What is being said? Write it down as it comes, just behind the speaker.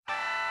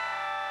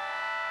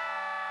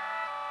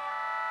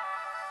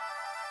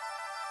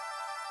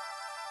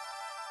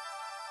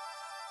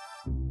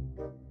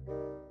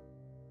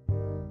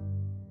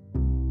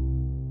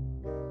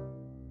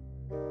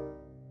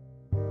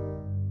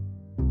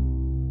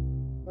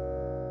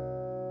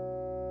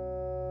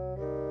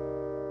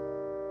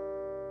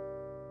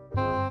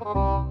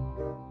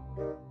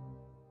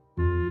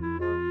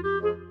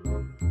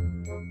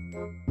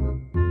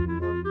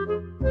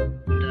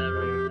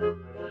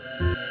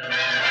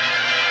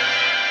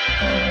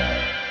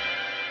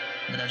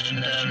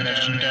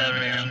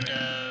Legendary.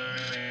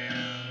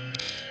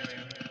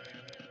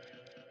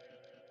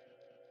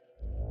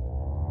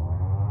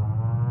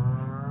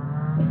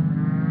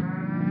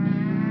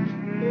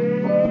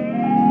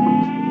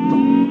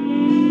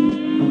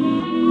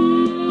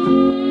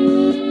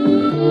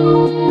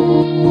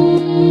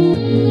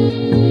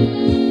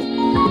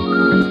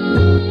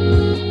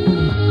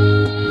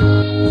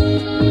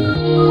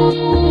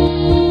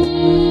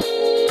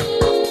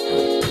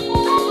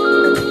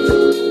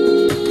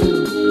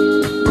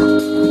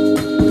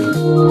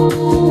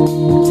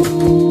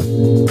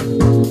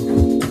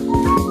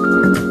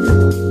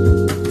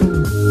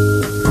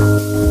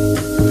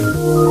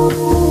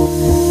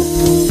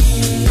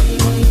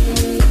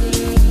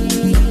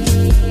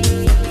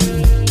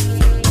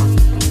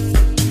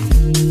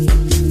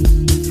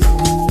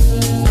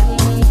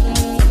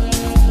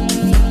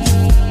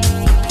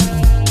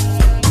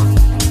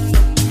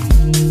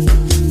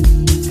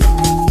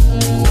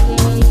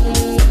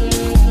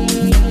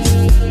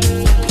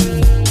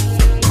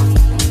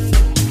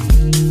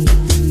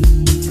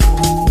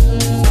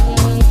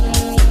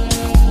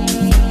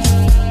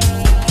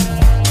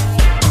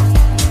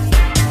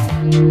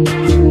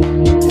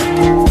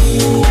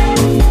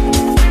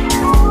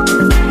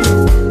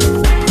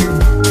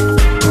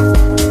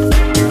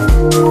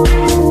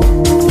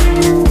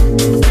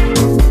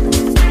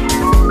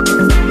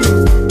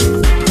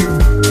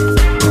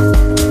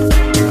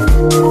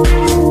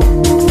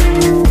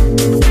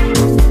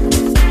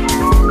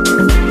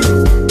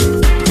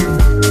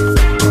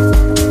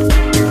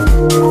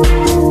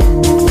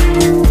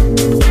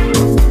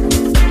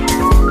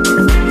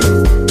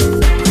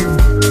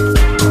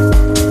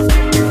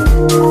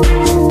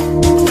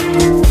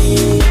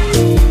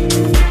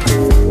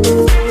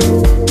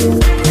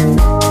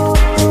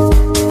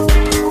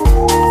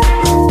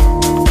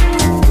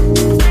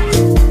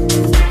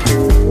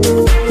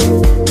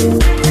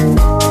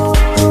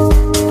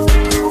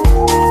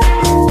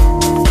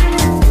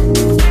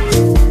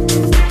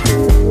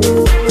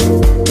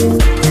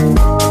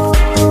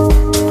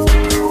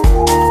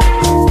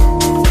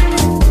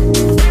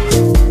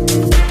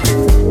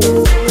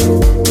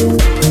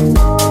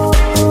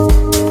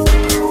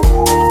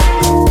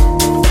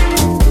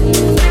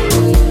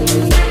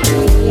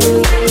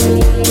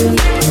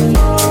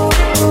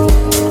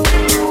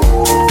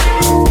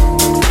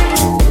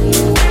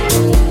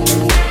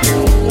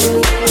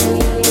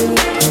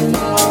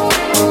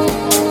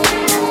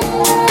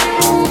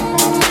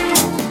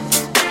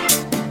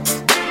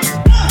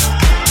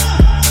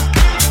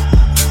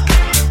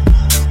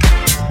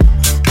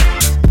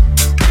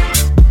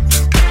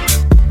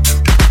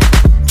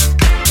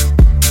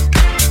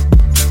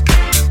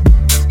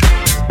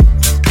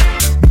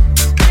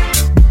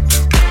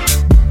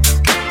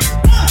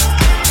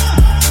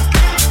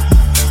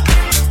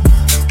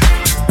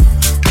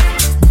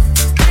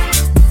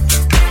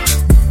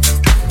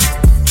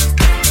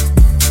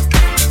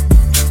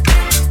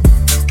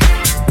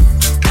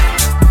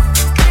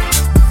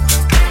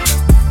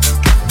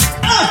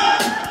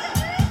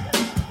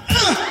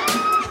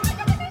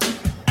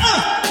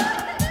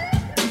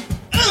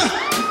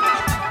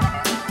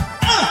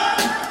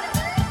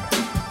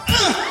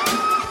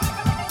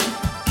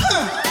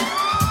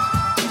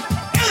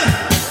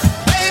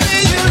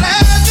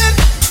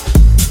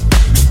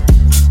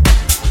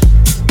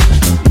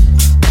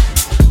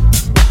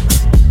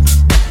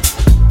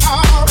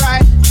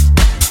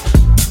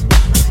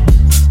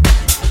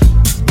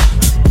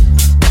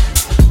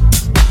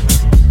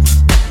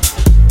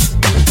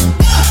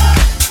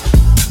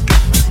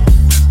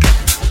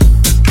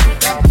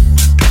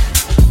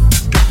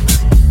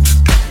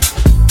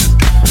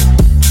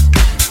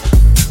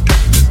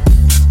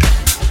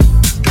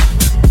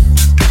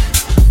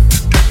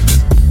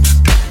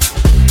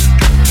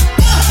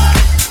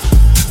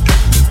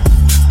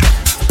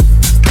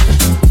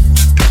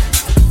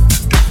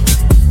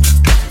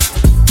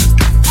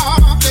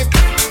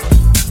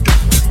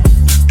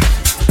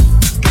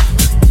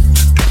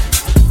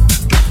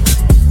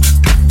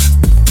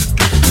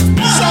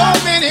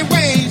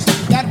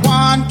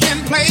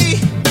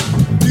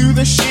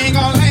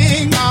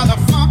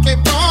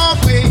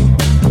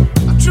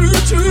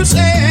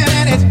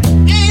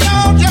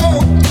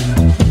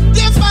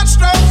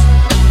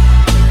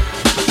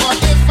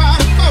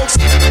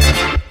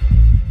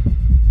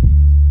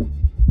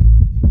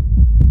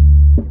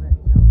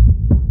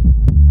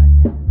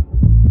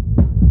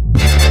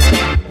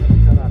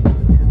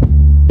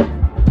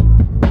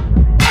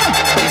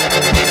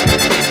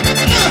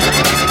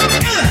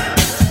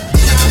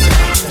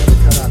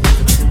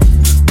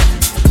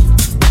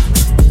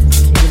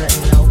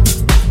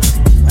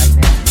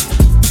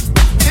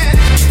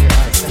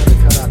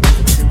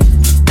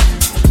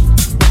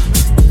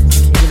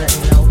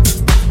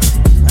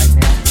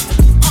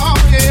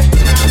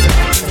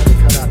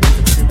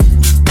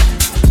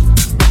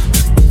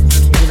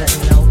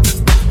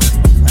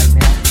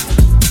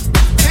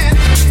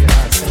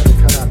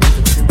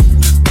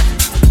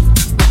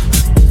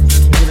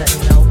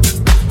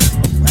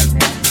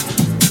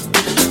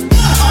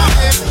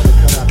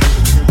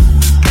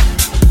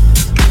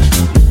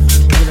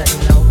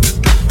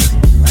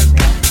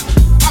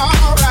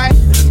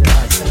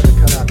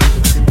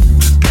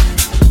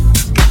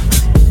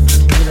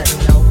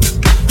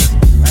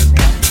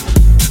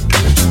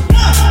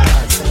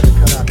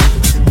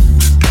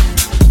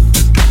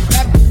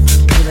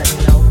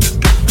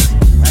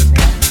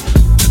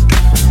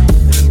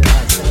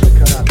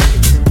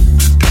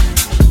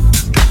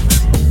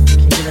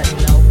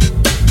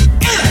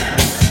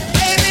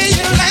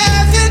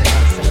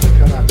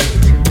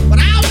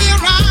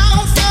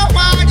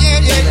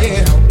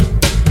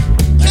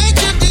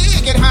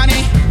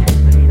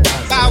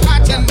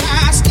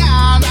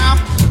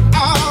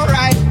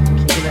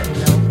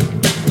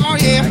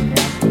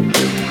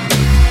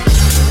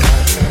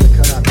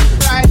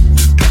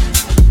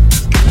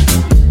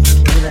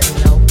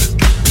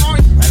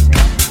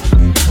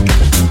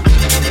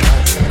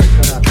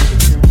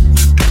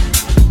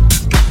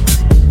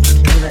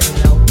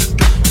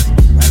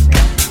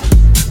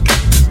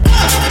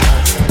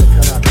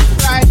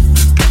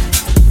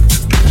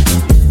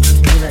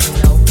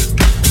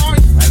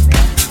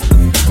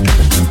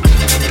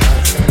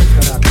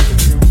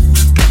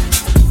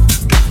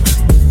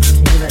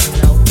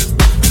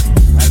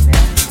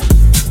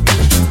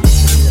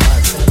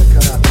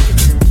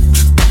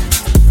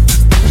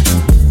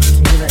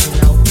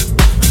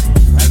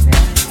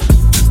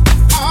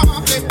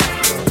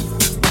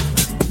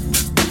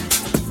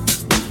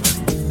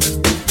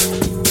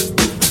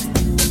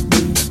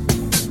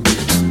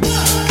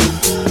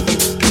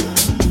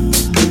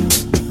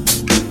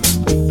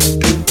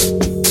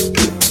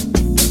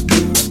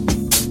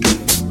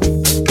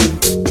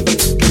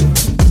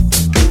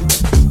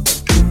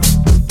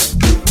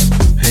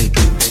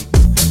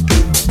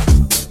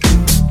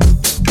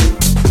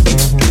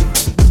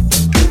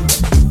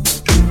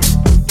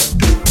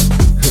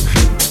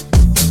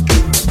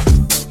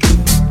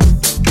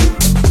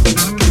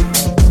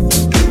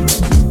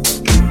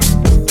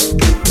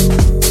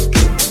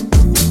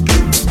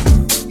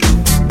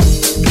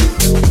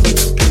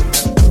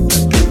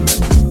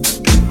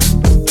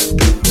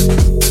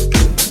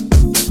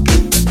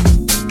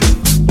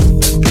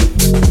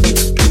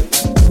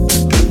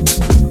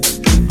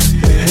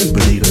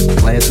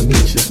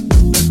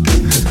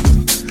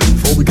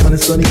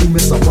 Sonny, you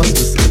miss, I must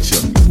just hit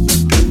you.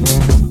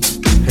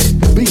 Hey,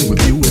 being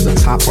with you is a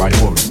top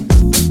priority.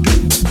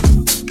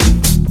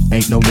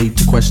 Ain't no need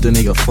to question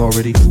the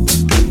authority.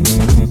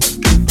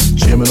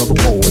 Chairman of the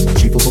board,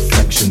 chief of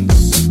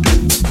affections.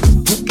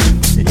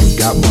 And you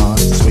got mine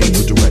to sway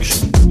your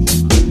direction.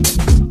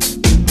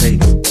 Hey,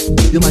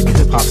 you like a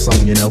hip-hop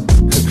song, you know.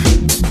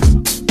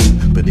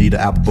 Bonita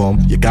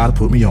Applebum, you gotta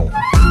put me on.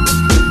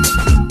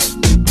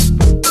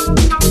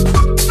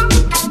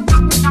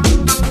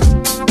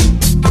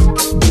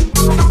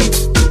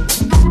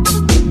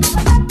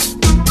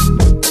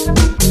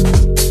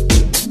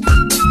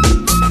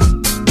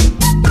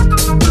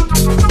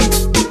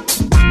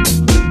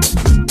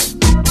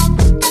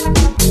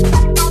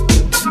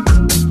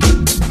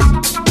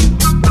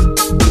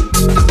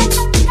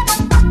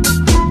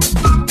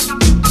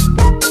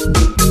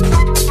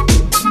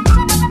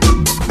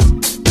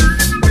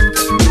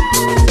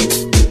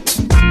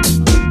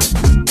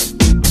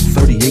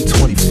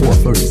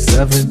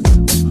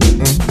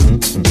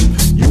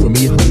 You and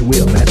me, honey,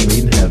 we're a match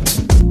made in heaven.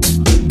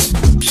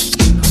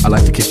 I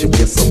like to kiss you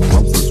where some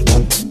brothers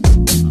won't.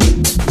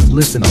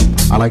 Listen up,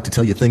 I like to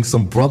tell you things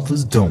some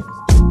brothers don't.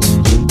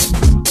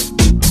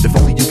 If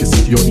only you could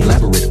see your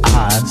elaborate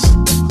eyes.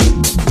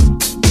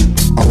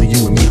 Only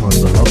you and me, honey,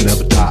 the love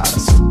never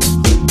dies.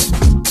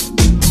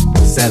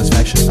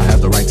 Satisfaction, I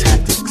have the right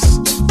tactics.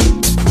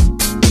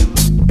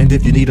 And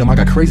if you need them, I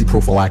got crazy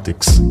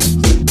prophylactics.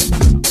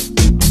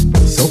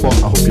 So far,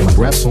 I hope you like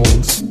rap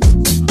songs.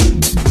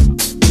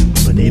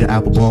 Bonita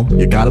Applebum,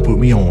 you gotta put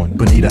me on.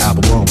 Bonita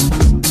Applebum,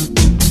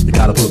 you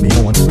gotta put me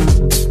on.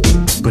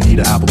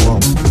 Bonita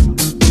Applebum,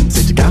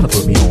 said you gotta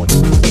put me on.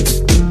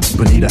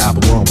 Bonita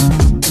Applebum,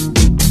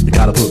 you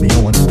gotta put me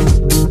on.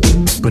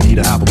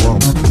 Bonita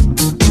Applebum,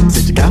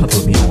 said you gotta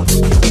put me on.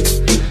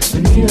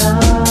 Bonita,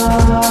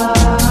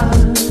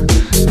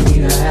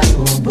 Bonita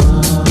Applebum,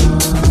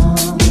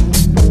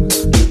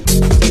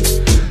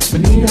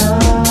 Bonita.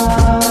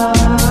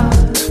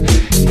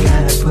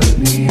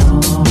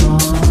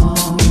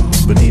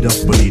 Bonita,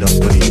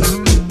 Bonita.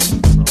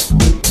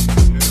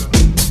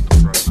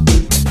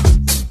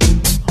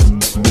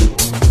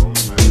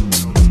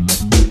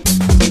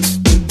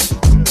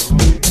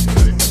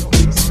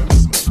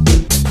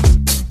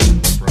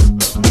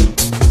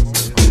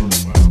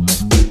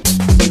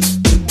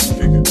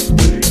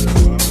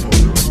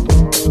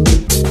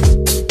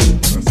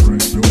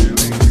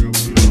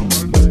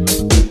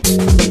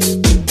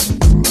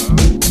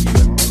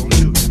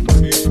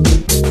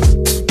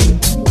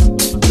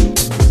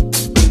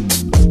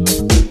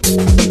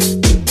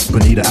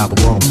 Bonita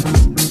Applebum,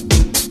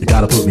 you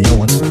gotta put me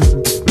on.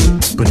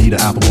 Bonita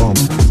Applebum,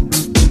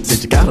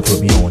 said you gotta put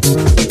me on.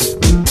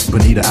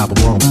 Bonita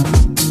Applebum,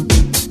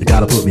 you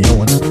gotta put me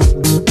on.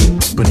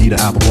 Bonita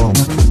Applebum,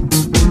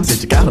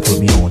 said you gotta put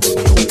me on.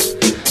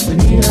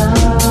 Bonita,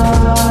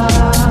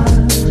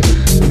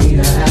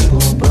 Bonita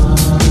Applebum,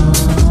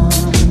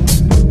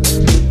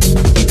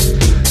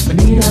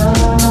 Bonita,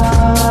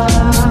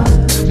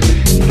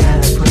 you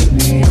gotta put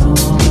me on.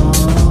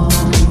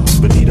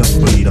 Bonita,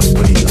 Bonita,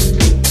 Bonita.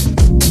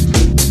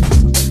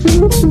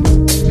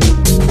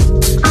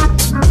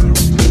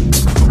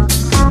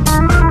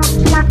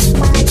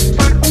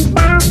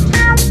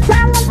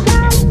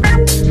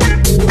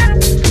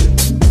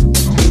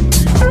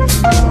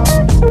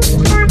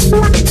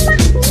 What?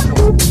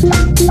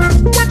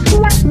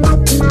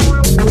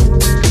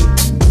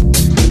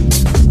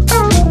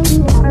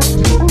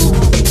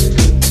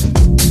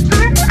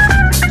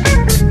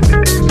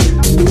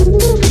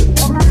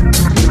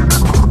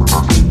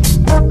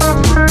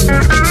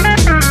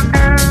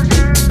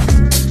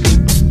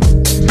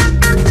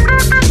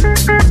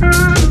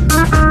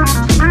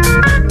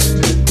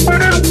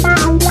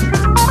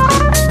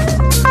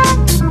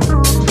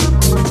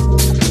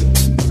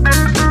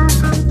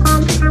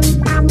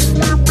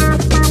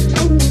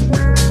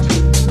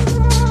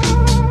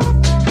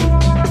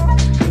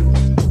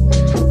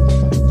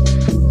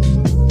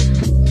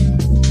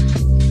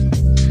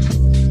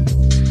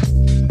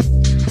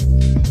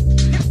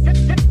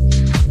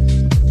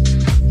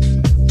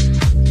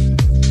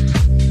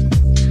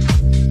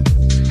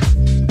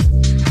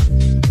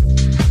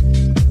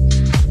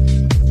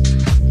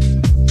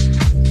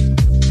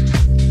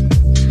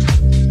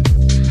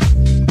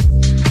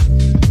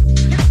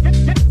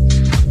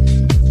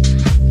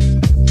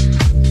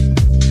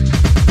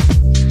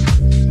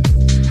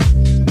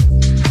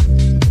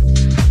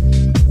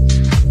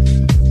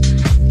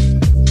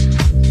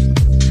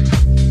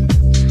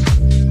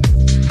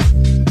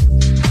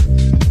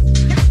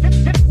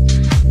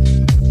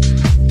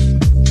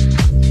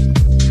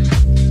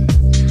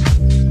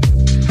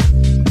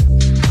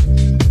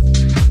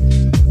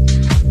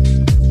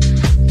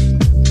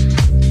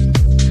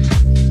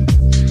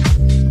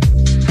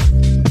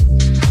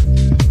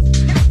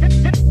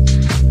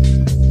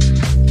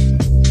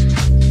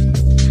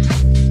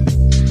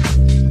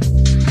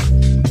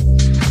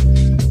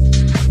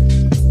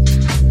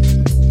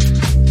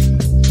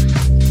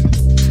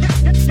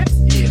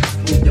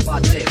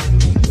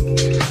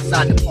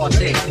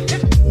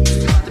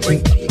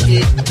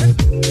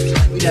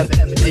 never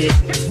ever did.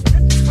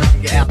 One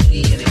nigga out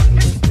here in it.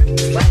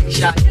 One nigga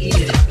shot here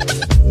in it.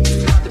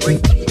 To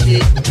break the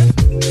kid.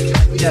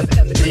 Like we never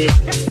ever did.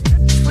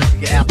 One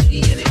nigga out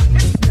here in it.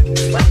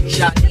 One nigga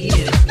shot here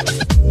in it.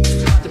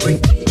 To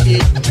break the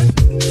kid.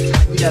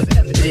 Like we never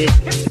ever did.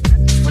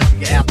 One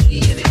nigga out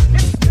here in it.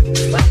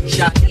 One nigga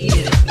shot here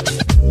in it.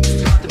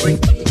 To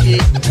break the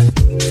kid.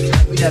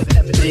 Like we never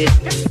ever did.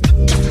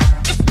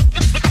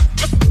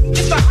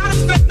 It's the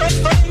hottest thing.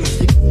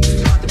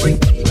 To break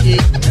the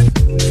kid.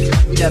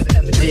 Like we never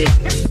ever did.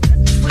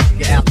 One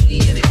nigga out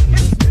here in it.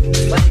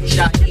 One nigga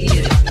shot here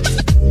in it.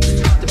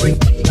 To break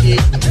the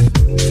kid.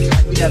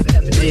 Like we never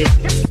ever did.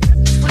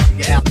 One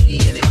nigga out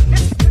here in it.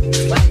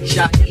 One nigga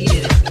shot here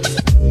in it.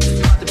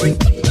 To break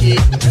the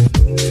kid.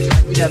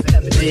 Like we never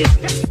ever did.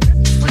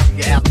 One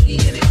nigga out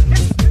here in it.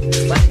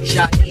 One nigga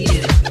shot here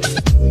in it.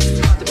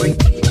 To break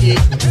the kid.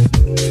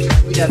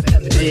 Like we never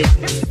ever did.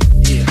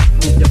 Yeah,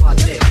 move your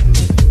body.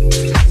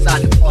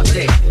 Side the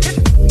party.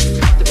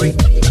 To break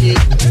the kid.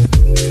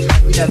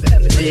 Like we never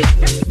ever did.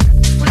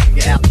 One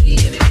nigga out here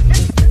in it.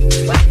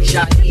 One nigga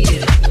shot here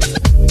in it.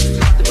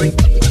 To break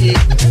the kid.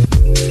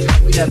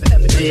 Like we never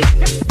ever did.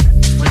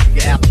 One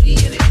nigga out here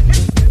in it.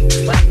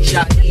 One nigga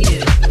shot here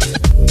in it.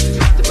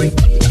 To break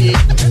the kid.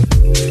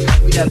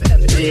 Like we never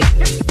ever did.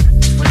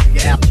 One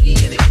nigga out here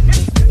in it.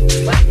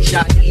 One nigga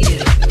shot here in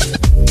it.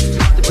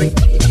 To break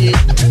the kid.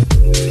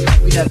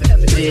 Like we never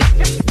ever did.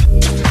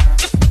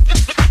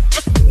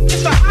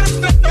 It's the hottest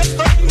thing.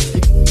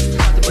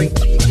 To break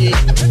the kid.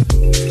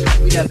 Like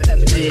we never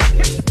ever did.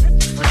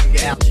 One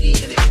nigga out here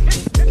in it.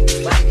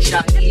 One nigga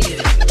shot here in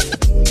it.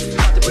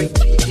 To break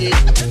the kid.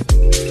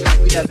 Like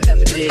we never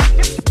ever did.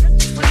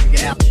 One nigga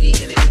out here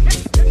in it.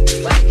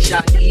 One nigga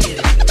shot here in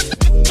it.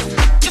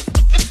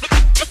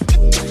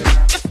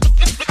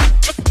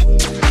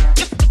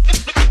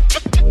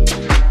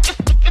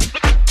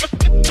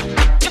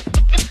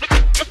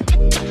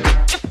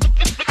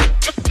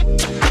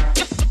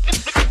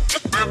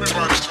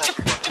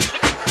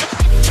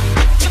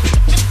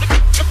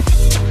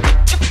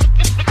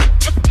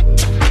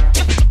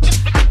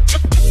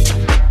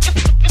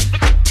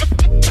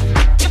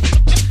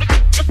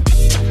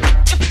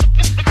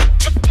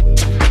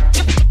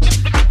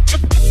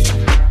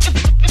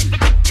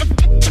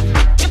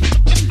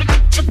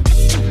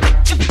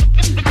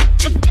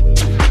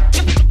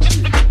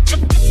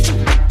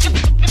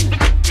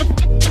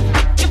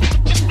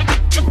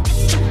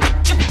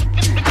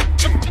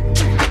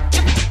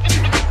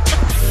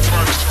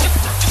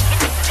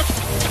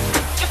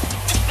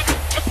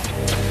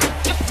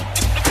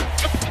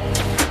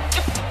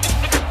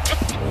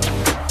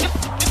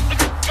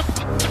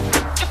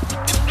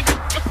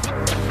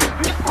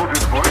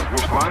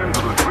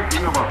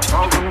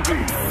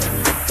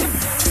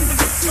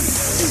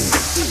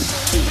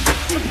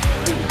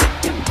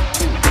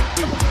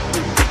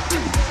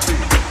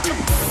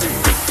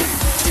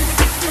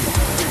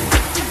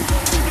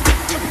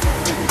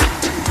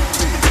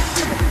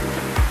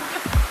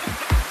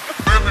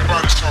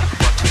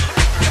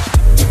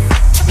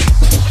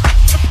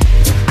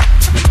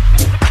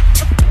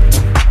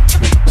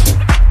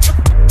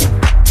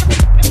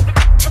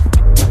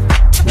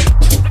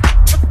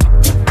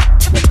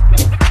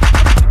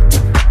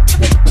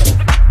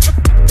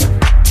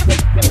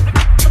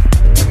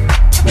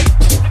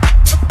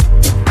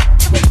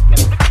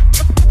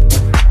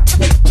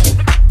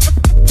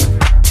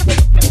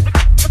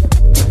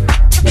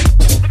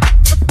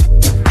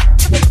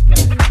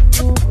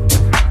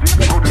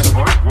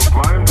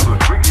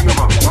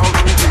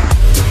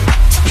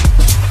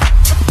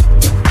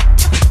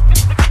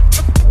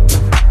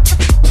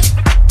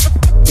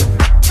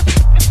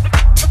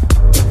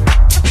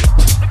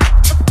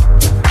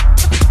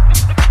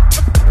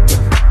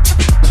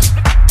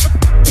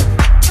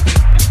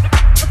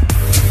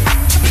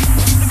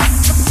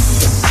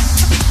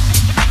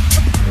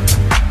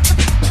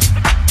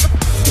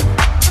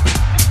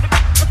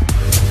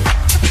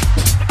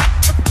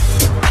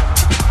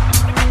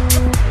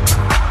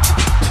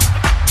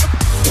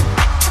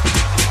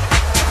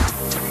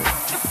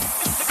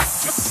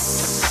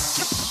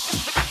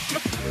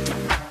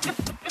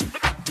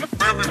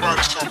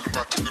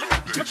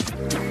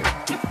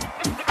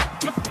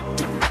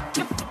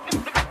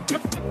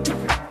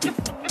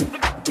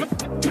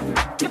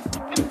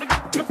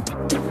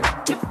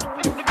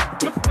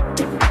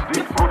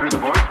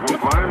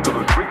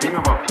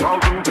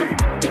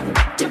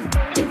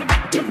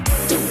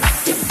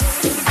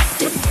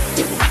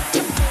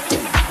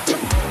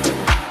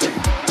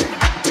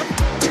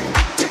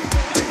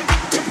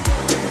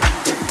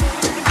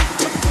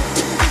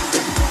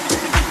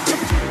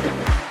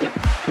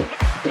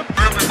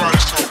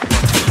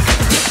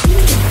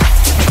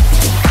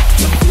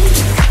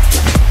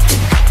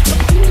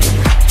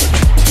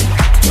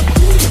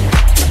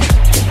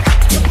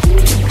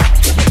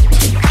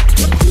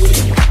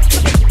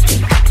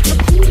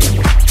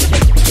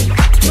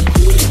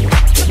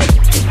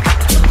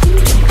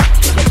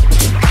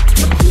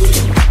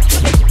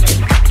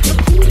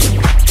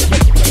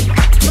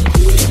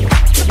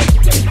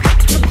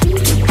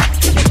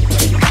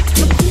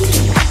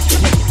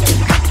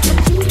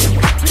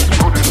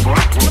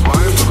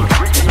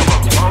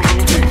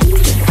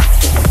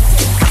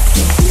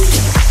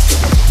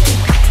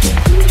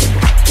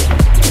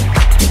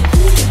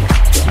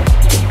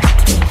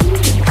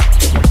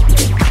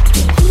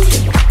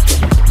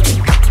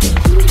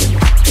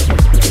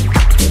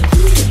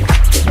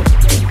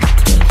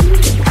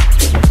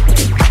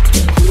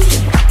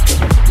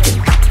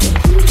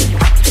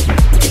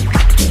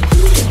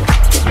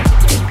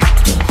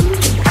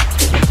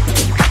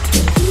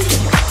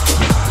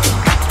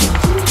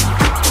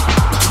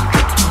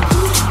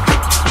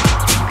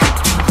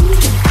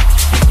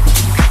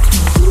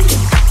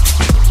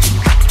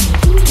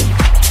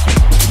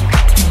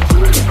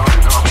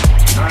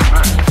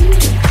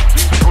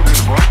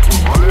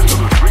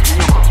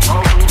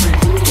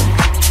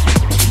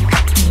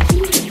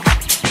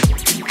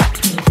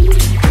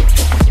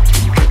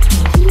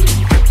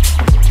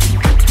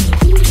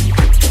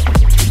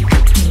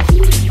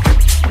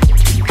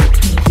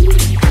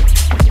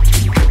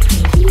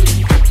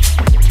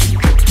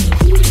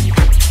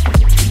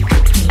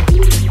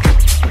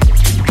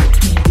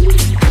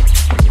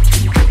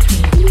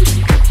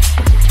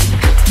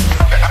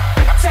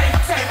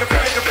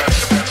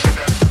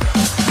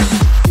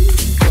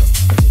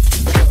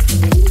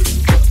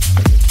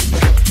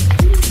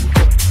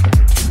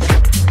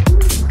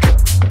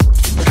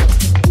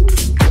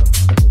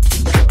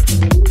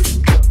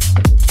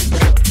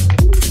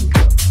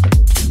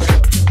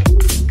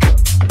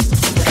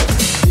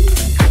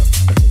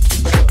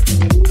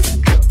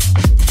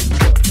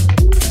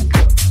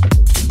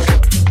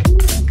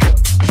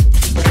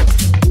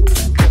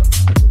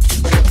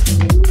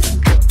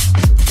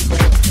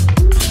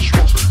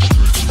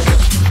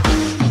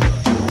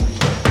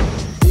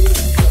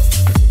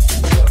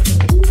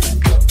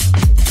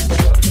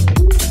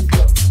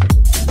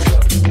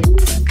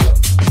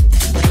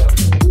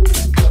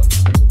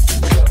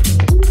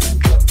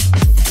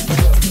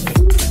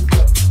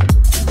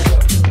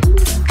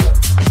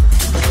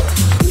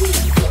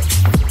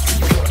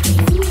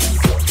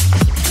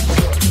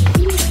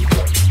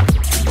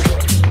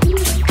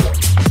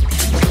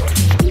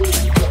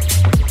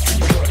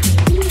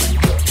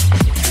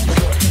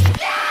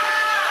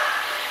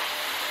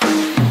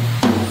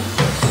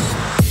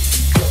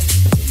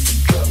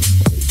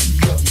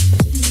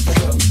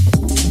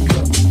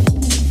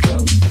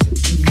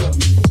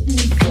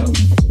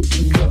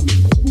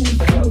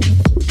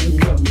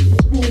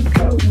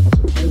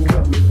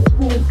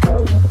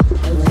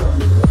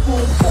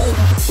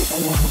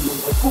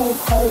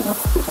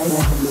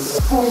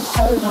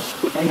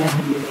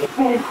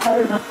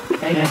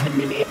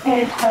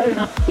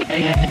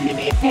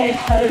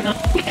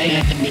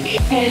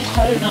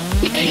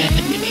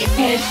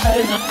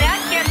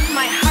 That gets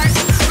my heart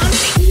pumping.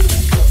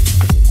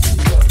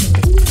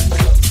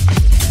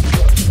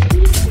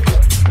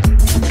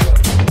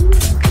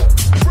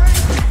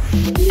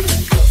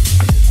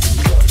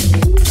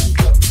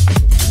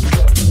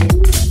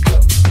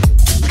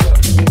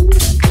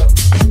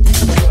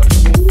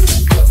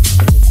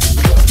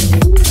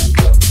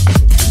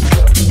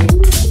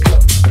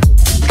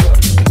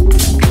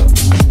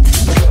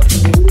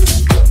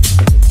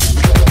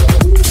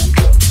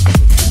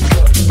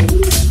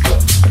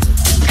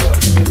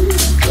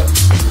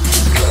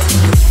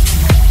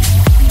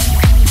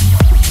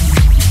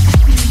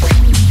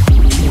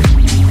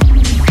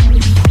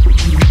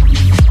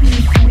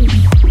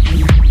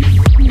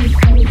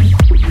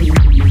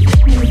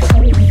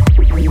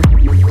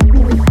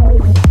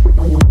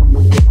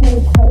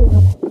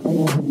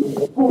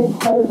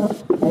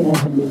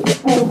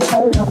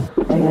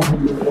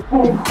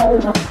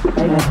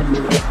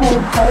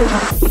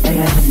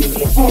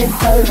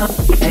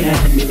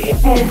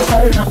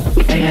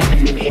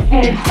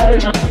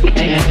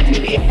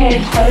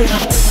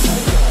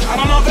 I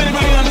don't know if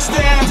anybody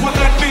understands what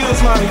that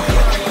feels like.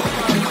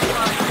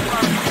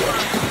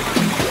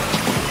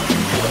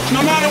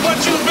 No matter what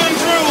you've been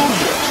through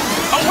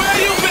or where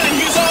you've been,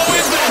 he's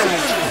always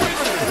there.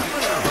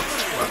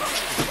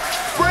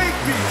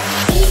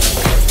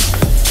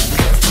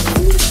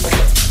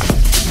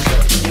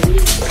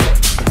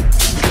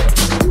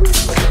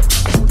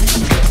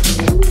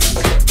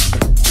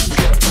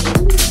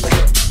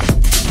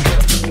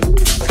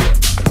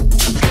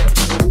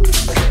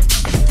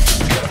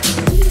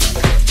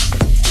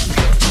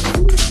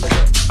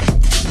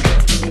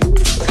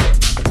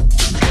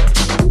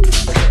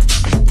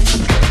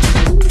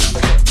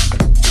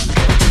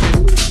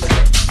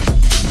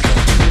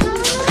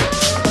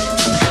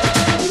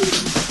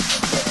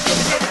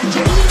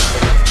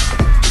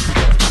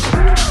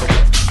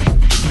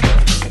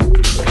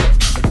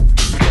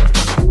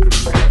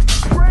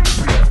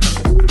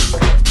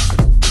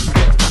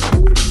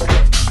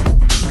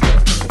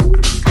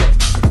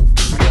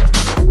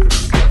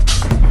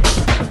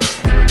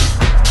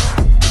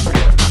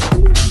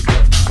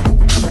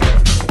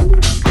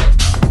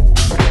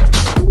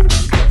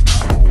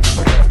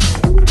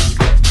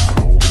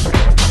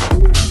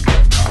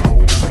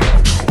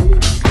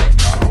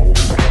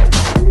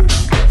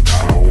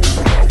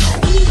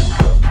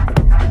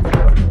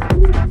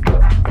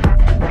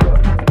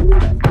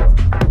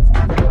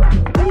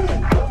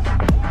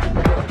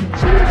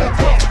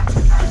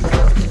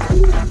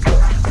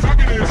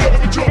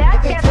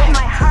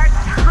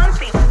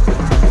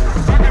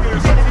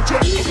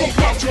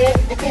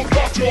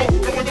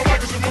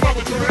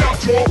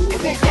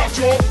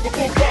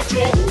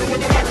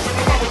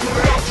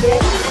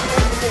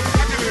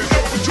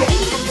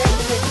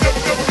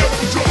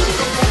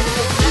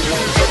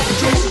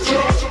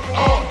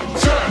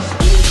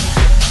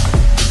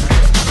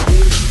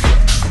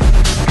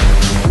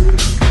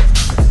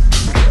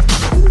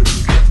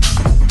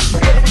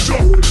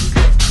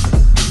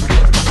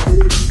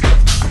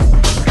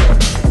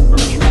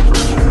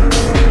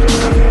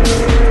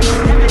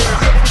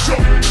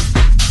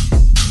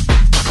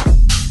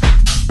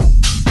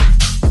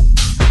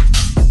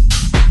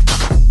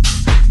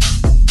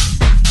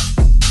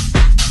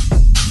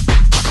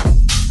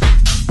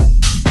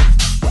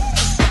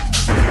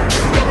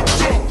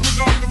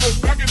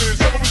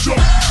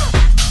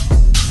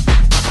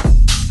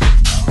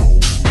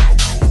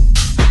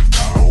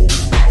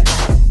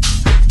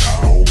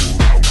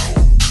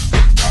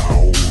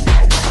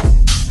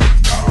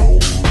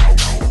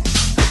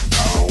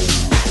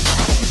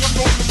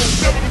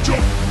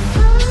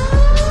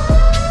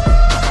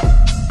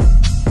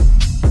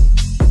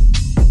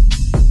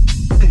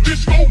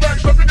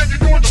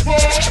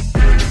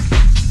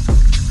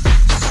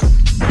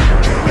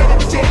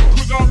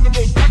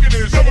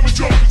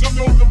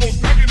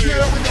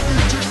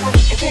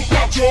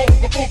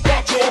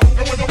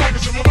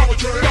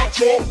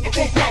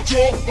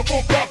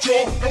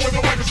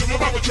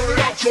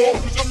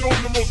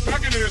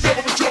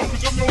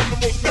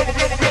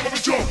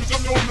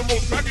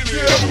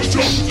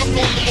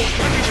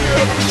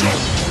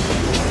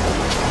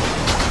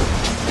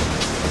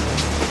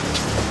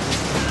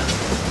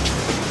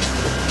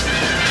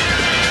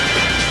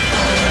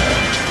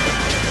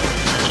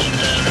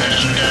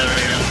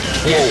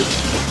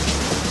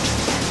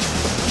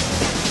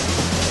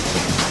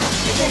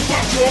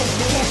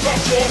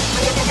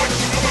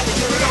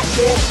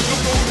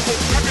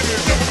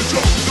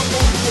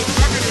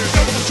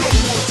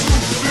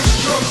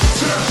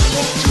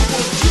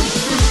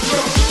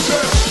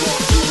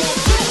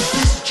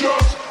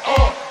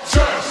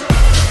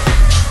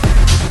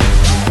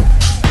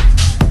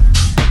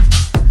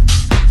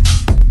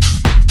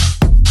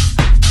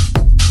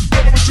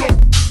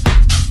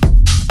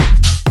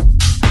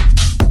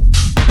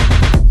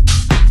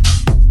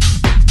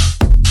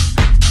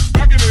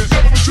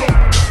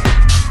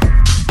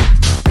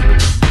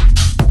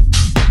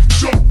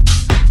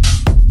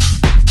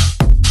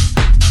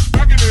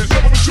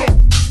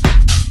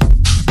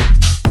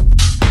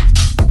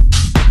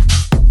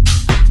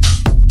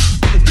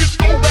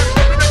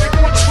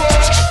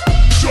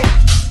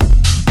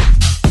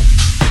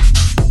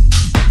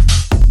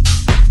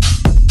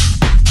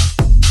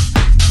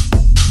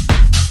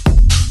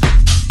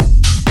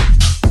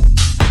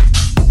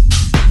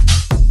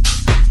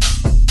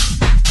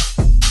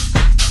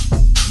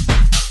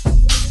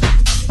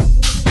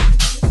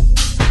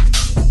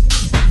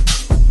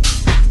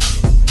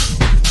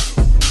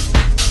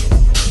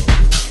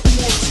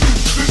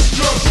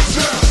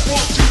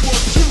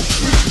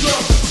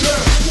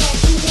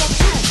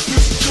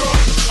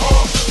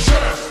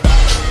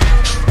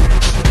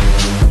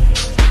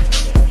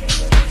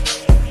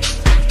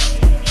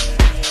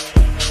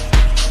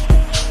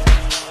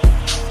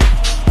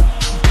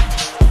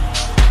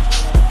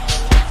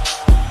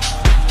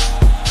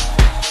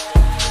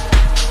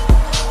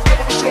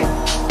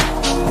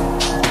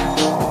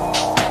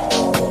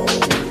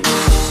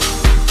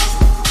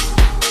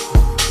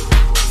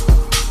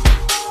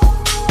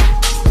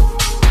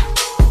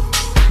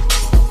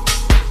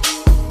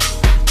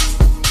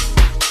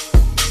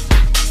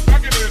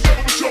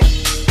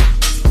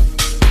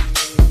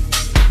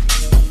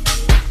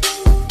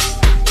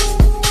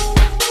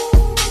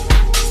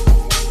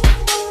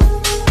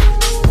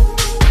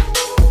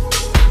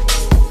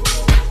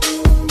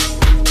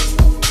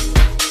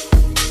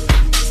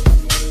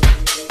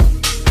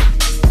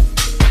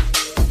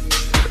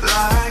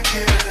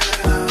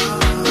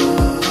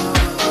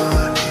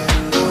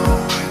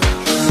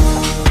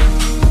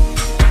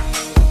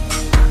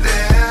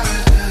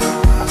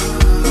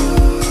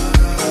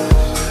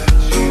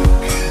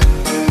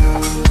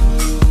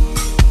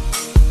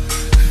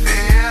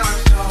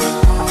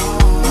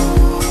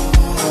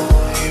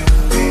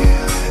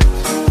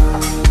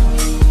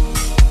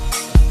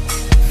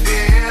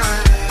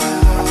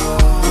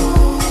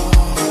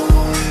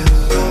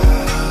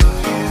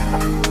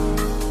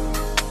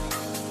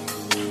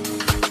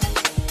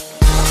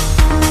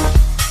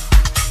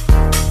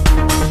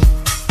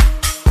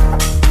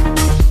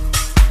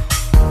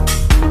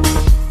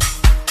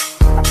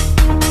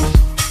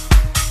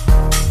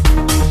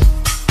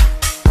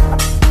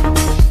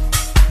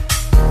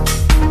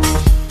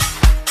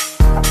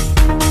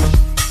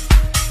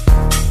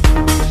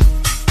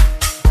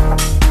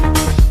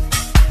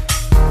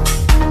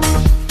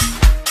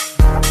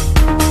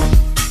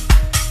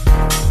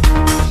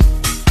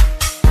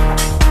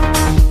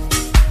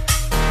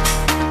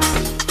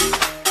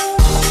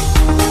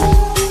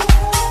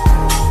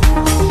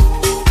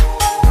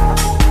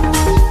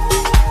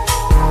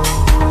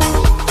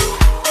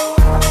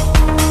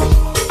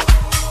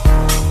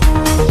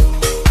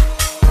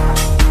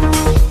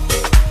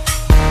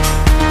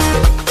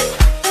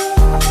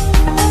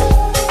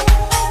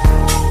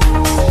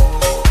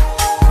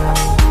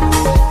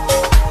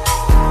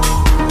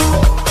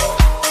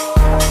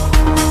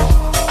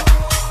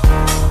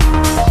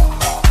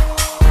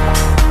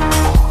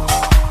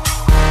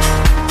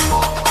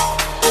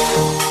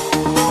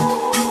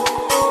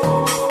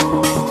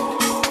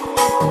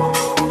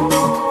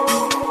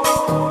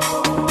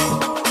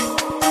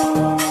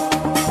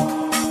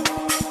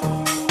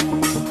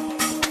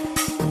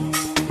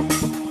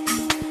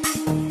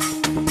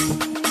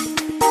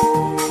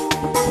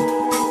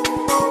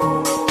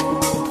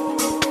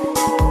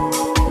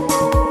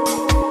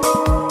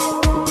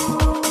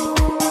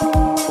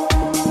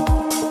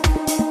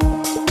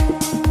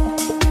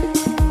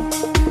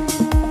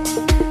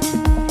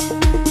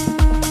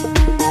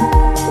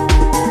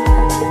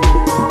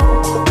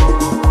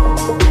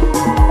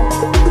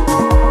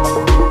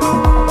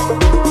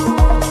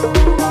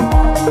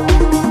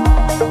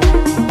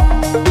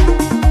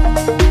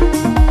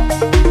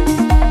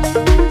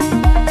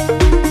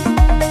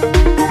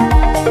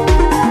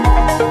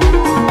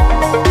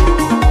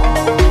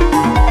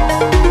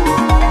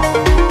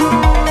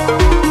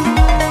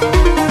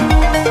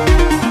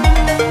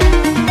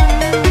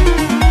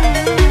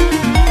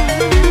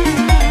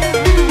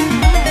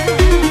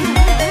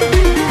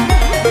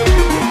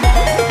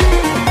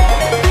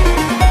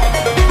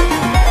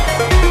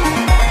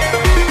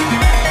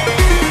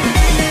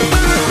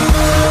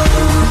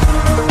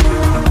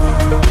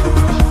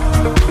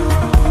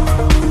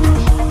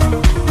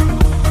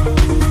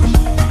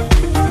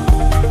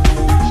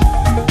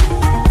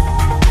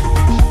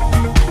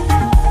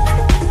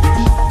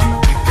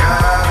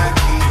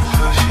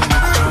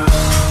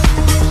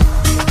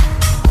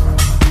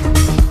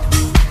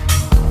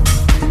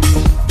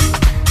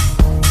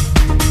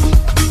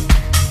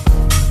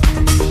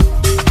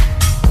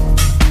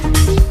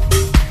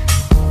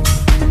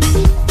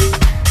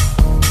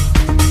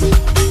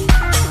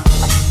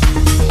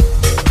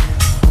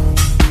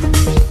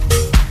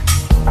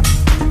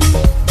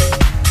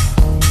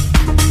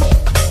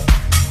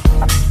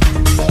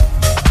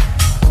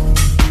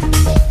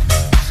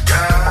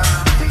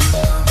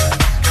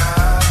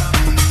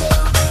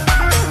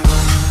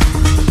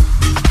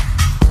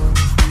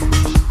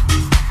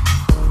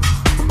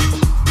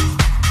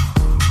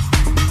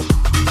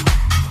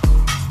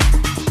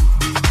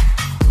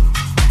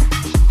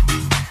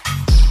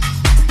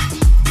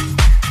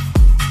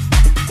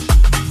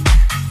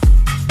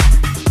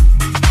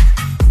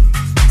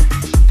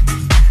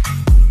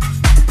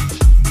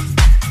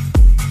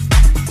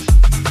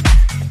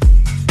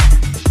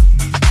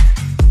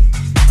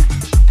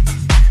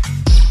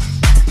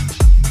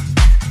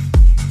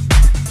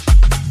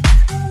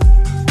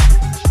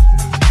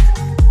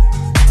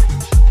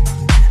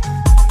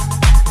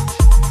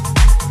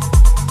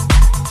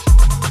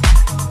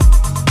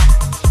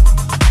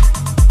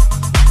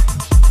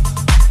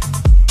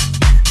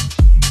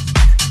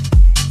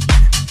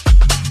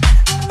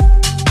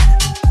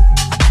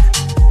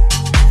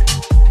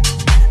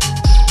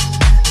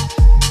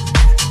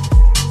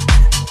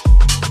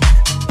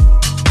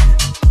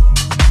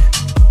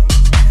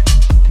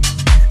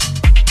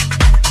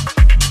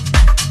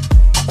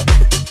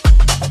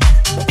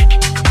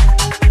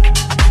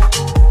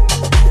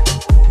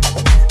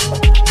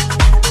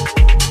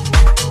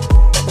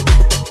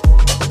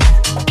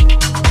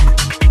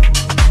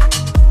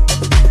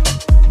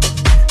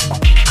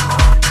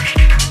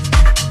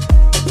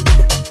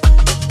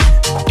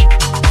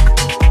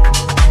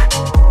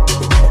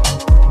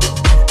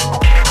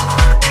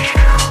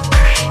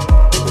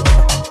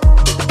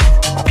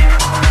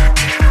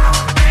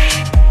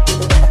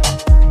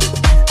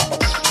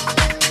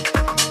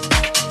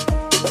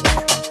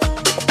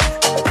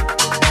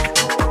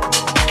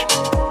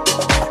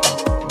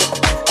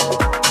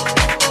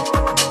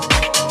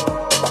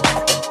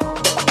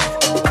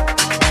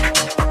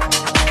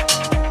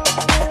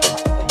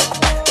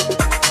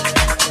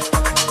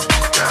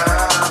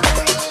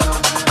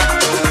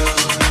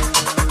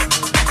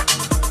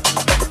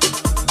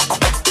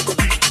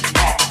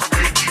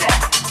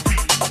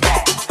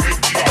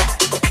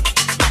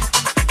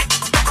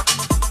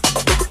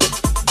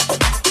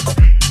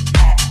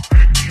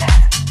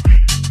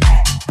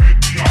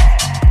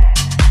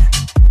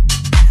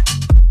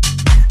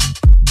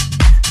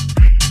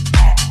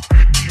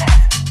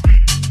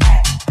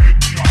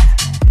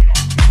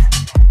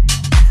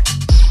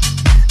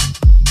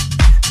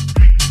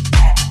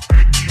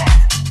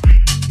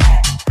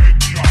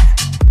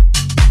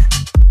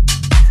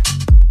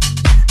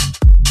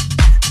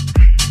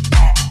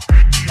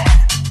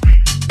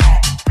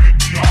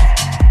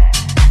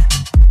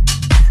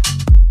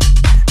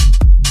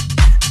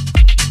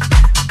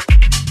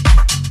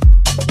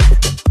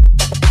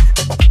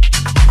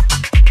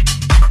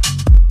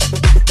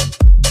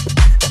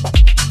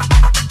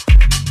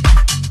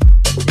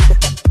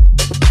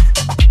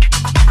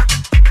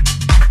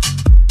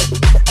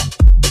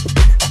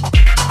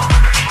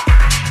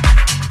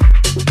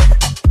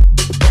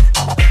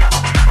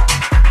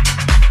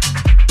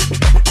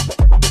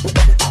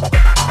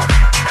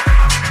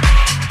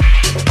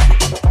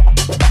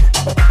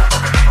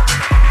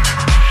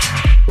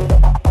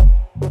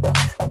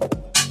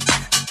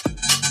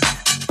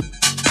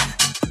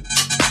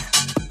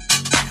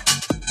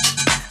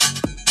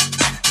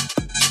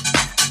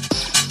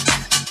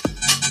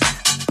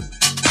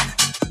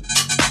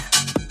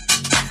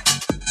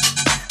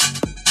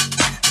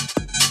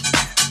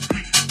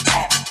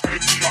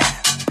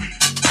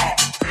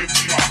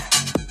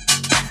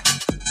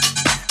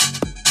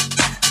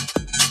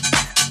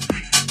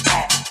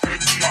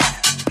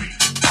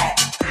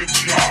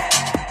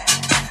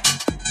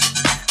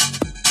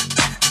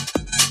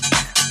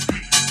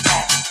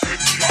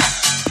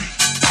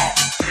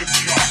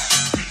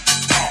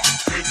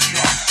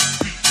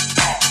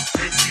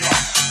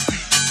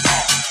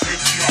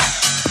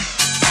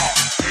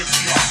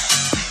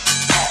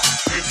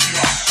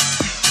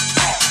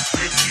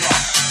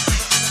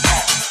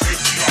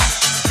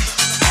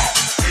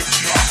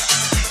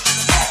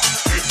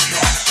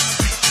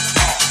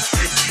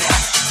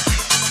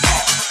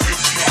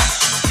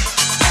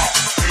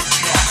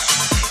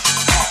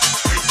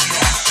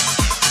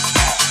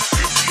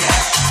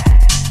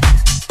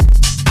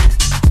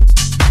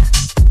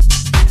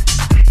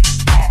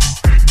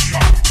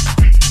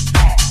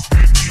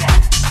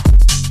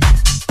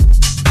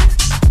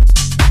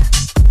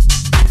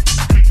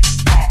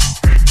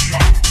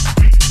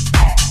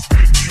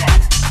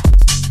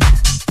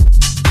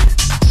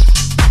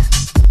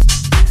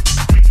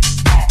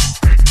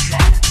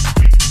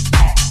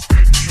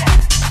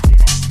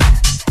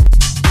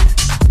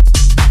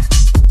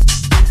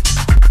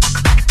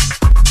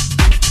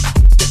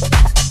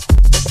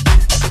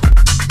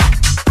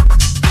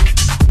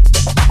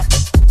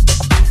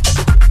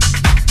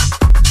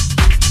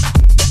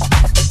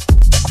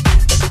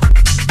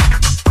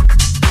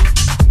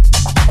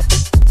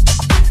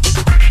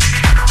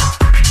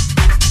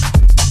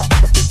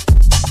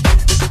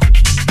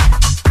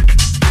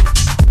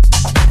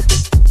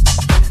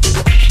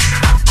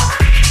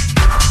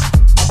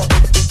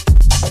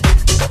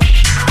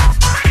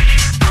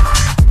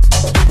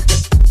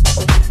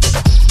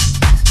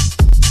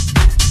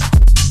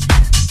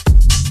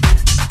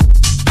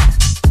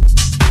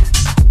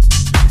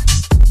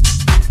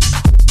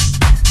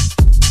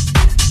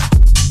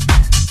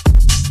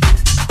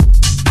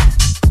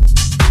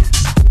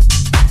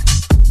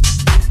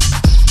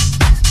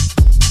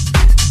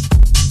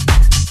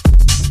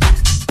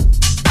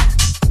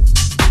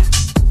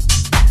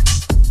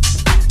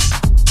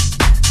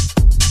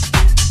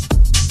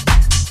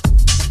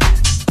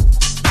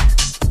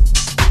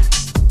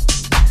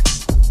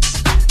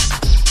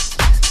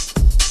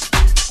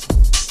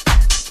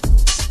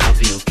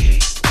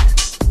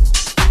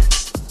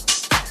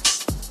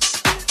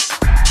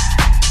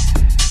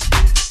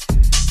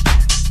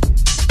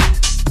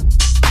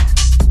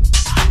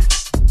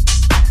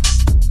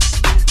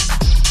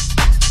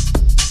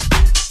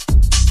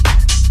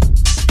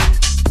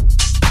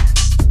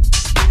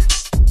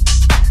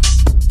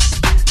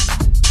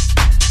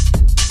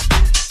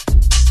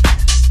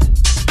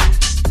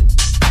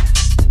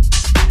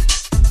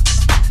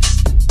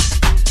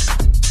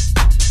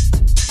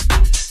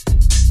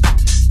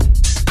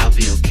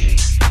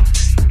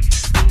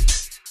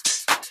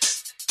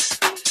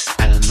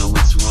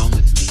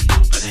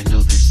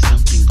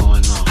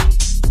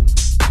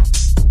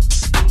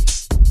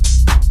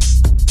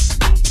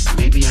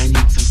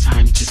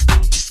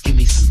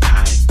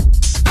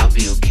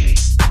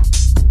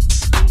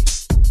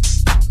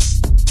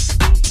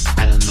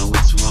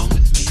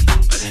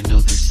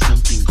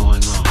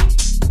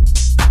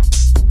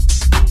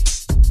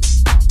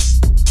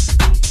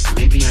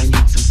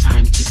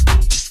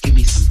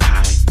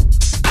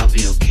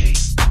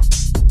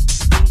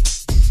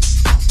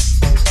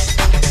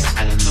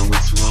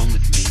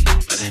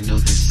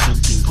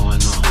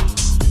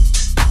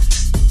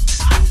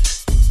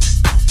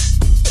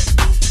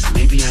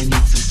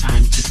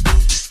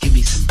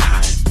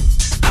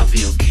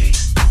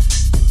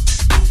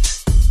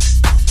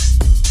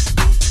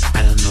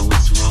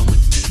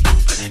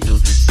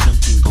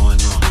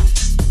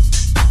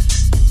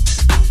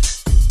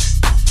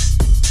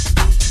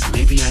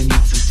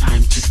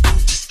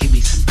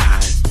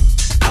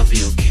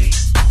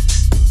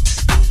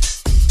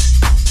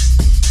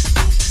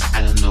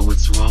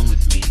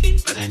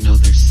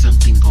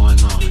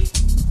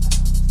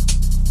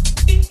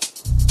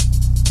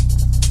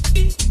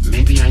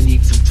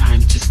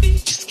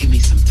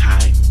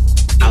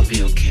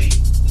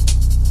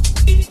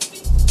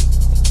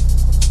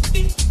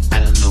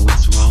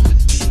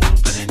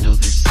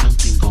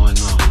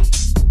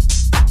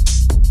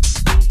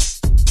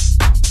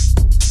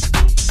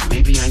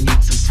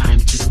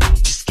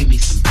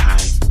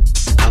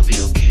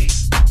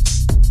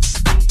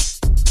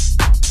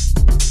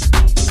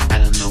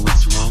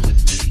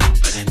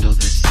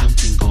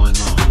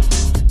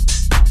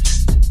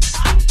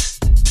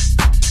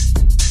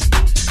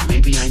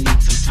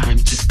 time,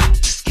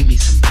 just give me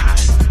some time.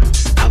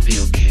 I'll be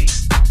okay.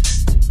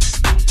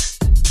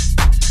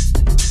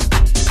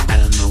 I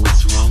don't know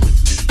what's wrong with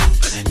me,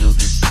 but I know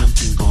there's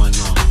something going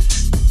on.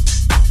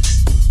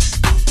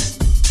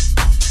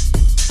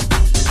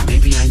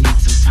 Maybe I need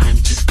some time,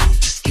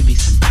 just give me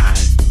some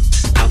time.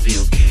 I'll be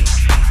okay.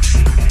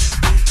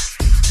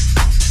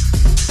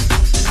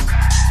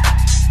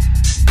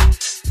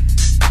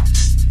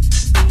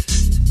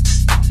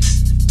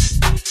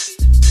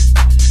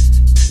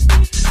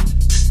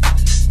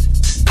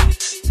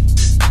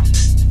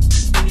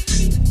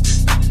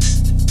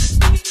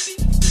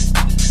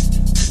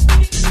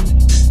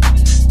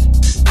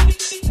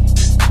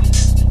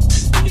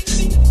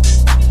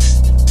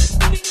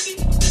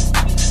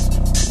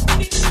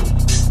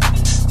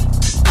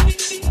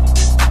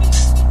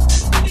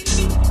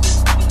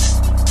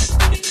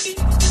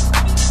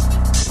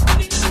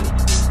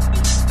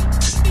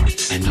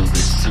 I know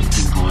there's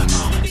something going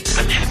on.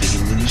 I'm having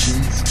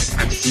illusions.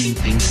 I'm seeing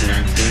things that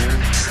aren't there.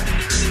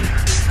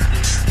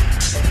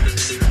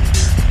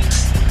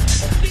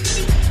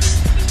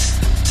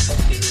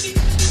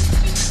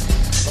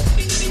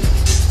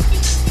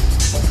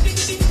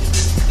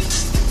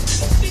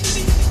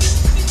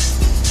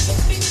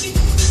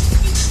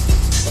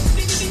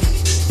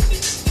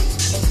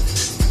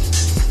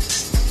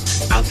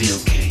 I'll be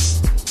okay.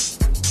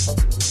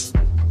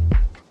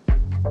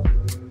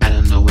 I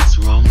don't know what's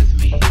wrong with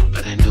me,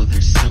 but I know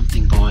there's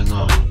something going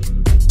on.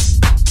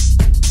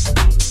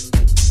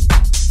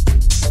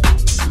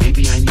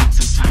 Maybe I need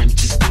some time,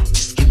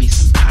 just give me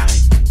some time.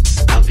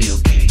 I'll be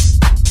okay.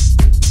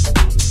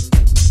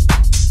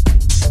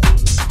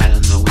 I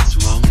don't know what's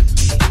wrong with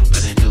me,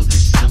 but I know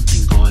there's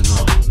something going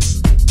on.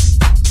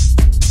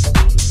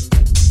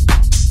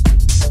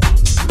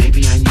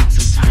 Maybe I need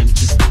some time,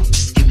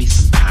 just give me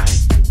some time.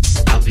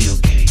 I'll be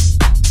okay.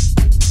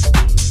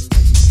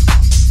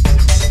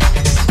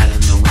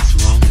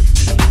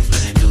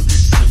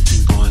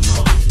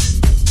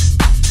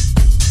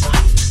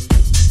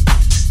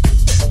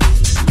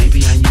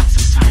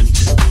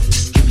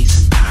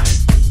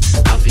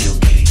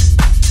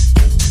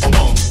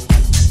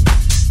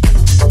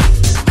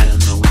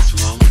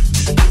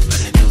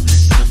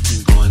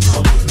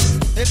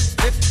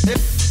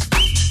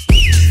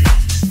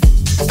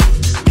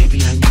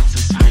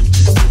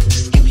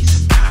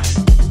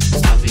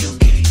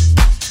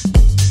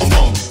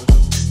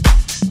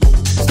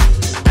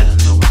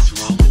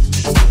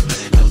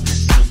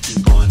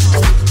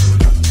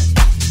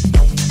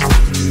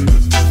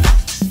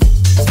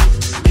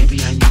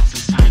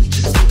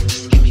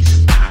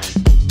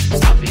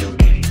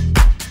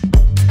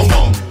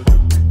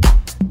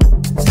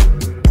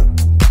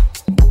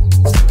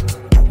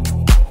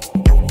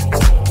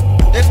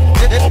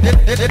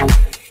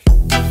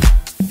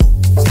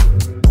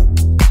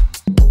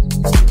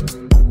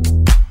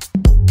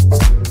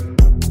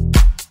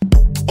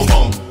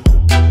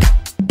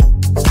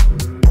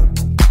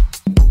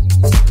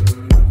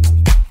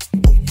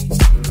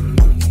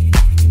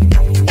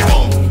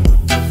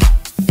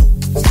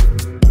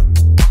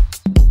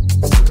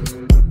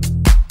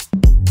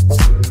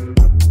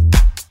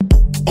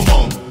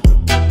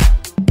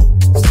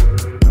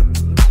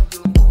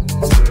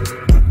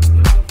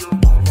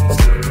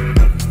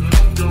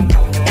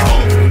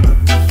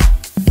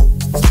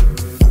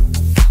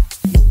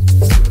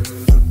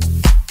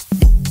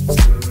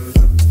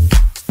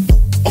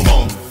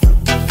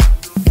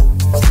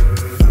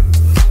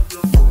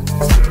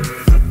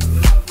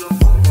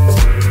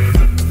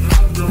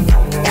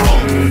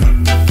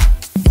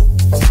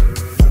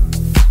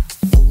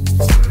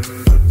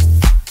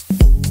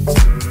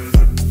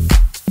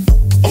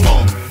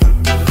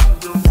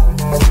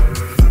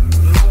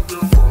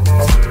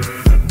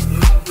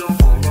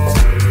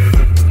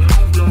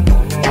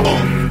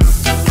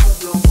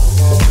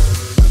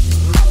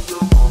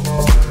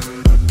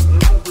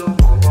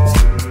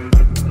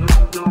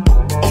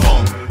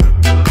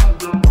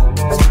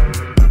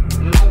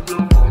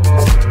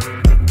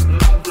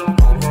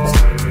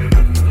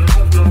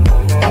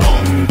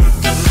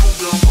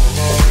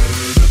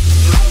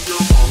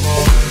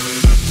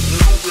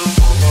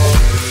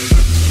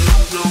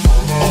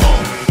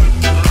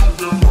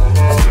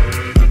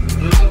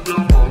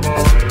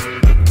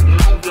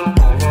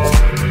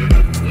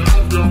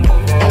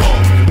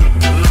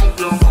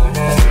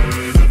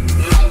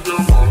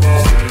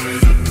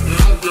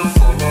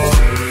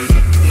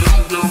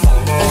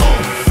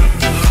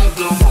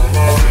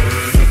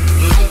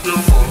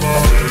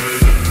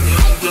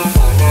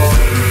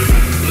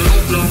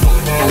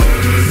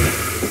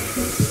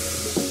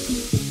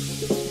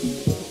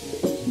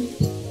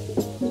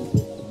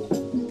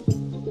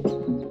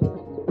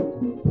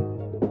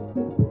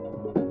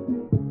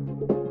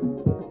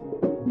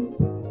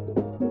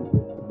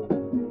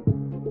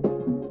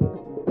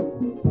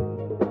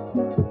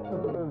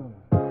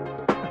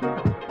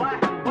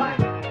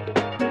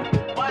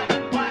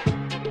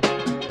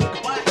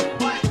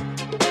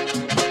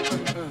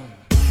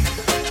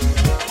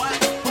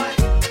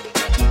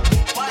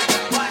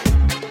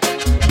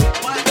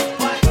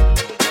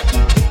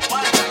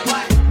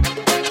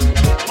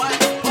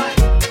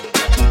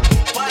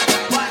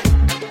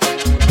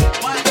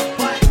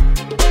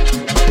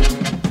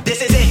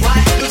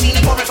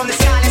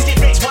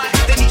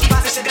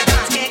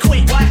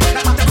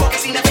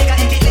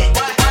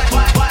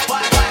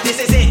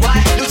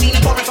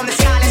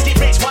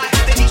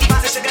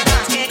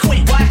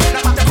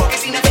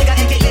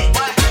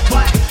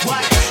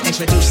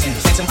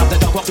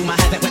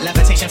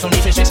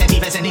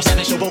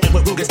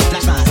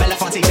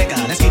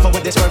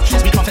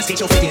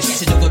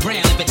 Stressing over brown,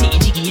 levitating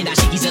cheeky and I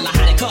shickies a la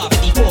hot car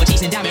 54,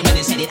 chasing diamond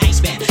runners headed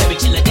icebound. Every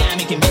killer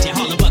diamond convention,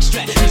 Harlem Buck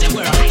strut. Music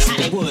world, heights,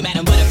 Hollywood,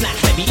 Madam Butterfly.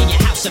 Let me in your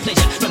house, a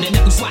pleasure. From the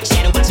knuckle swatch,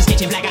 shadow boxes,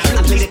 sketching black eye.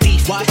 I play the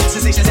thief, what?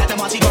 Sensations at the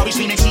Monte Bar,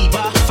 screaming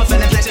Chiba.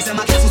 Fulfilling pleasures in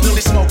my castles, blue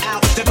to smoke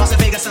out. The boss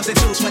of Vegas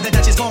substitutes when the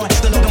Dutch is gone.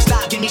 The load don't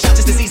stop, give me shots,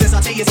 it's the seasons.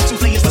 I'll tell you, two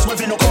players, but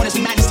swerving no corners. We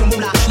madness to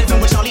moolah.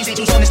 Living with Charlie's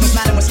angels, honest, no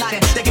smiling, we're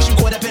sliding. That gets you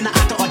caught up in the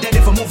octa or dead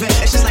for moving.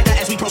 It's just like that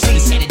as we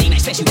proceed. Saturday night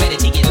special, better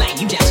take it light.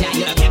 You jaja,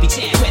 you're a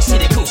capitan. Quest to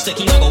the coast, the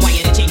king of a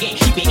wire, the chain gang.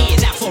 Keep your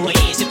ears out for a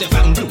ear. Sip the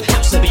fountain blue,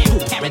 house of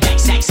bamboo,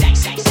 paradise, sack, sack,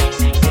 sack, sack,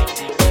 sack,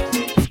 sack.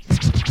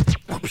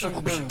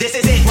 This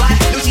is it, what?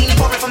 Lucini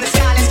pouring from the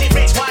sky, let's get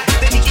rich, what?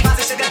 The Mickey Mouse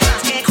and Sugar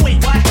Dimes can't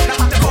quit, what? Now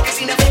pop the cork and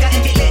see the figure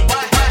and get lit,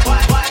 what?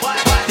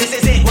 This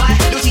is it, what?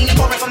 Lucini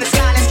pouring from the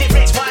sky, let's get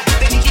rich, what?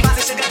 The Mickey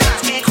Mouse and Sugar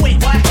Dimes can't quit,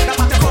 what? Now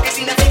pop the cork and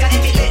see the figure and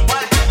get lit,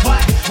 what?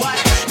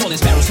 Rolling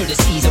sparrows for the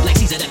seas of Black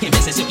Caesar, the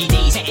pimpin' Suzuki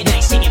days, at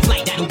night, taking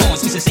flight, down born,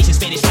 sweet sensation,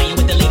 Spanish flying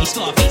with the lady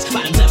Scarface,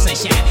 bottoms up,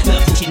 sunshine,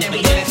 love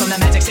fusionary, living from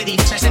the Magic City,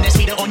 transcendent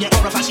speeder on your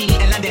aura, Fashini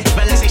in London,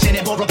 relaxation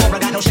in Bora Bora,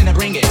 got notion to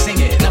bring it, sing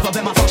it, never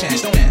been my function,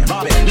 stoning,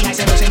 robbing, we nice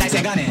and merchandise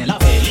and gunning,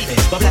 love it, leave it,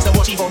 but bless the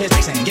war chief for his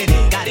nice and get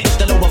it, got it,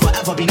 the low will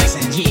forever be nice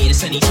and yeah, the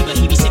sunny cheaper,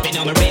 he be sipping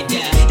on my red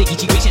dye, the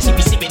Geechee gracious, he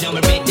be sipping on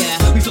my red dye,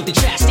 we float the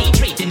tri-state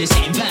draped in the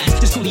satin vines,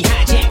 this coolie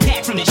hijack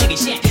pack from the chicken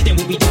shack, then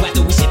what we do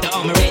after we sip the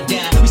armor red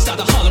dye, we start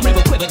the Harlem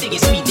River quiver, think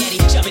it's sweet daddy,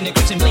 shoving the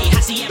crimson blade,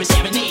 high Sierra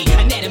serenade,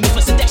 anatomy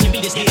for seduction, be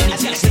this I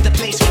touch the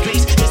place with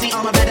grace, just the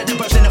armor better than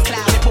bursting of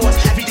cloud, it pours,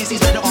 everything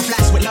seems better on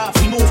flats with love,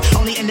 we move,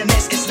 only in the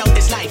mist, it's slow,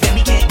 it's life, and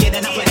we can't get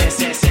enough of this.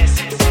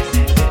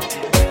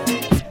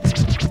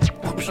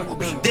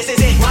 This is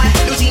it, what?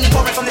 Lucini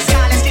pouring from the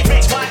sky, let's get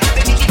rich, what?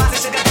 The Mickey Mouse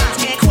and Sugar Dimes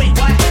can't quit,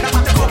 what? Now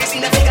pop the cork and see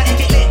the figure and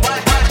get lit,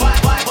 what?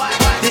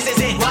 This is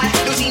it, what?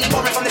 Lucini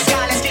pouring from the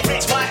sky, let's get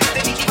rich, what?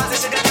 The Mickey Mouse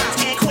and Sugar Dimes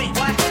can't quit,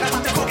 what? Now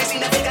pop the cork and see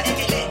the figure and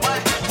get lit, what?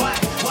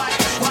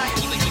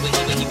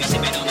 He be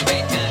sipping on the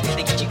red dye,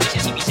 the Geechee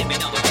gracious, he be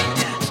sipping on my red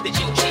dye, the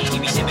Joe Shane, he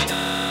be sipping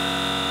on.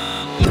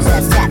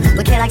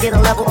 But can I get a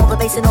level on the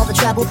bass and on the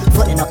treble?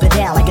 Footing up and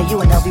down like a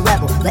UNLV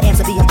rebel. The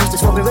amps are being boosters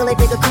for we really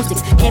dig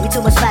acoustics. Can't be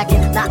too much slacking,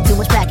 not too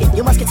much packing.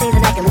 You must contain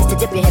an at least to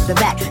dip your hip and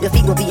back. Your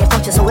feet will be in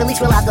function, so at least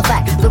realize the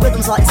fact. The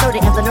rhythms are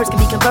inserted and the nerves can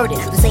be converted.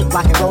 This ain't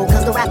rock and roll,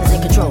 cause the rap is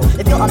in control.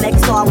 If you're a mega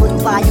star, I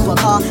wouldn't buy you a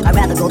car. I'd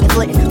rather go get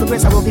footing.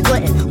 Footprints I will be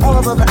putting all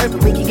over the earth,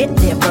 but we can get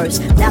there first.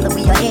 Now that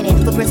we are in it,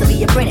 footprints will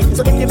be imprinted.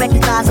 So if you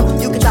recognize them,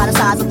 you can try to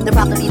size them. They'll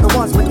probably be the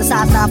ones with the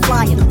size 9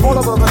 flying all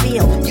over the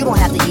field. You don't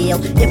have to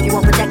yield. If you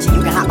want protection,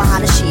 you can hop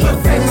behind the shield.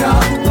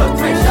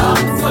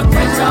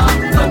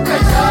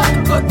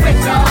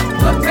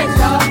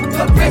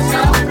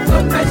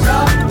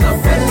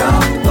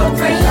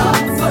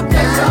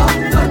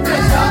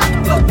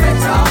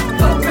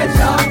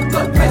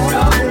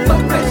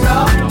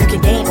 You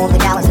can gain on the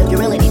gallons if you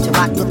really need to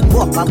rock. Look and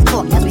walk while we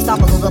talk as we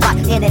stomp over the rock.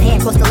 Hand in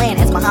hand, cross the land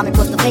as Muhammad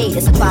crossed the fade.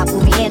 It's a tribe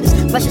who meanders,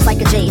 precious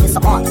like a jade. It's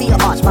an art, be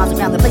an arch, miles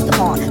around the place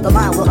upon. The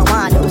line will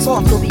align, it will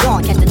soar to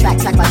beyond. Catch the track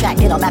by track,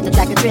 hit our map to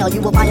track and trail.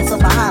 You will find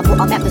yourself behind, for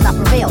our map does not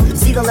prevail.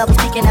 See the levels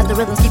peaking as the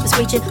rhythms keep it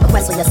screeching. A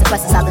quest, yes, a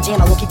quest inside the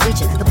jam, I will keep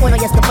reaching. The point,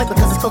 yes, the point,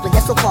 because it's closer,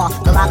 yes, so far.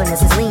 The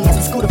liveliness is lean as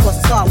we scoot across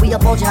the star. We are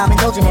bulging, I'm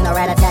indulging in a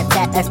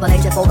rat-a-tat-tat.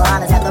 Explanation for the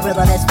line is that the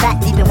rhythm is fat,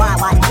 deep and wide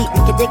and deep.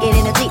 We can dig it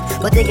in the deep,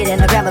 but dig it in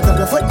the grammar, cause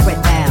the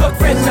footprint down.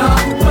 Footprint up,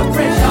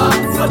 footprint up,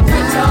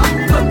 footprint up,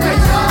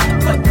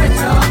 footprint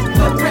up,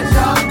 footprint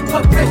up, footprint up,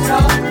 footprint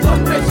up,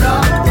 footprint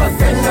up,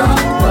 footprint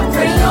up,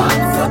 footprint up,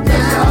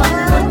 footprint up,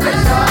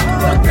 footprint up,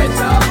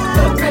 footprint up,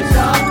 footprint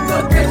up,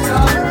 footprint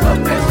up,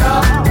 footprint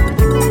up.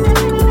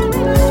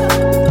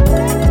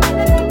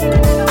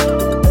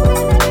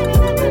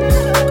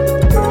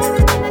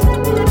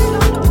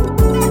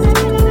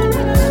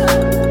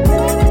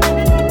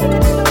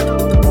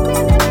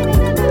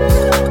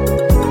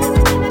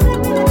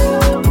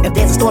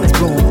 Storm is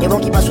brewing, it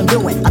won't keep us from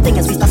doing a thing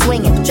as we start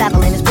swinging.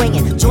 Traveling is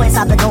bringing joy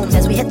inside the domes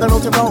as we hit the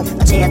road to Rome.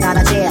 A chair is not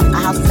a chair, a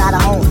house is not a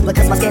home.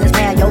 Because my skin is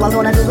brown, yo, I'm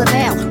gonna do it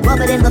now. Rub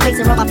it in the face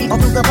and rub my feet all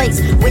through the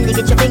place. When you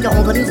get your finger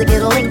on the music,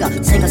 it'll linger.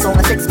 Sing a song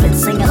of sixpence,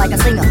 sing it like a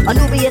singer. A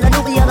Nubian,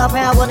 a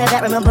proud one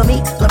that remember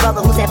me. The brother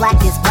who said black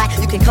is black.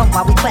 You can come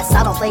while we quest.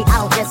 I don't play, I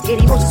don't just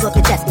get emotions off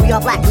your chest. We are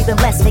black, we've been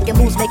blessed, making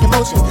moves, making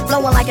motions,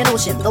 flowing like an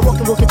ocean. The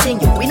walking will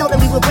continue. We know that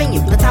we will bring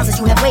you the times that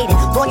you have waited,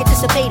 long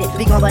anticipated.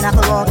 Be gone, but not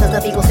for long, cause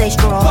the people stay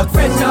strong.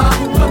 Footprint up,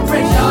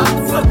 footprint up,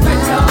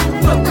 footprint up,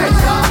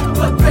 footprint up,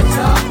 footprint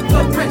up,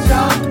 footprint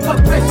up,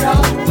 footprint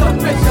up,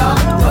 footprint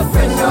up,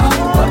 footprint up,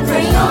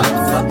 footprint up,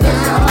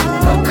 footprint up,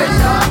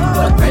 footprint up,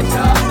 footprint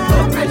up,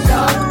 footprint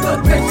up,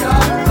 footprint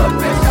up,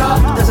 footprint up.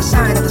 There's a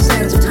sign of the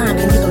sands of time.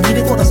 Can you believe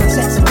it? For the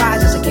sunset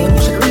sunrises again.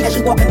 You should read as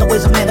you walk in the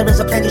ways of man. There is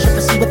a plan you should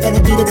proceed with, and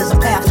indeed it is a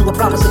path to a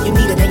promise if you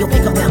need it. And you'll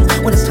think of them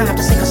when it's time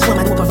to sink or swim,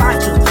 and we'll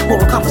provide you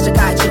more compass to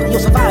guide you.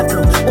 You'll survive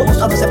through what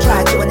most others have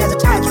tried to, and as a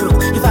tide through,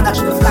 you find out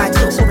you can fly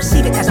too. So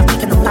receive it as a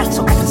beacon of light.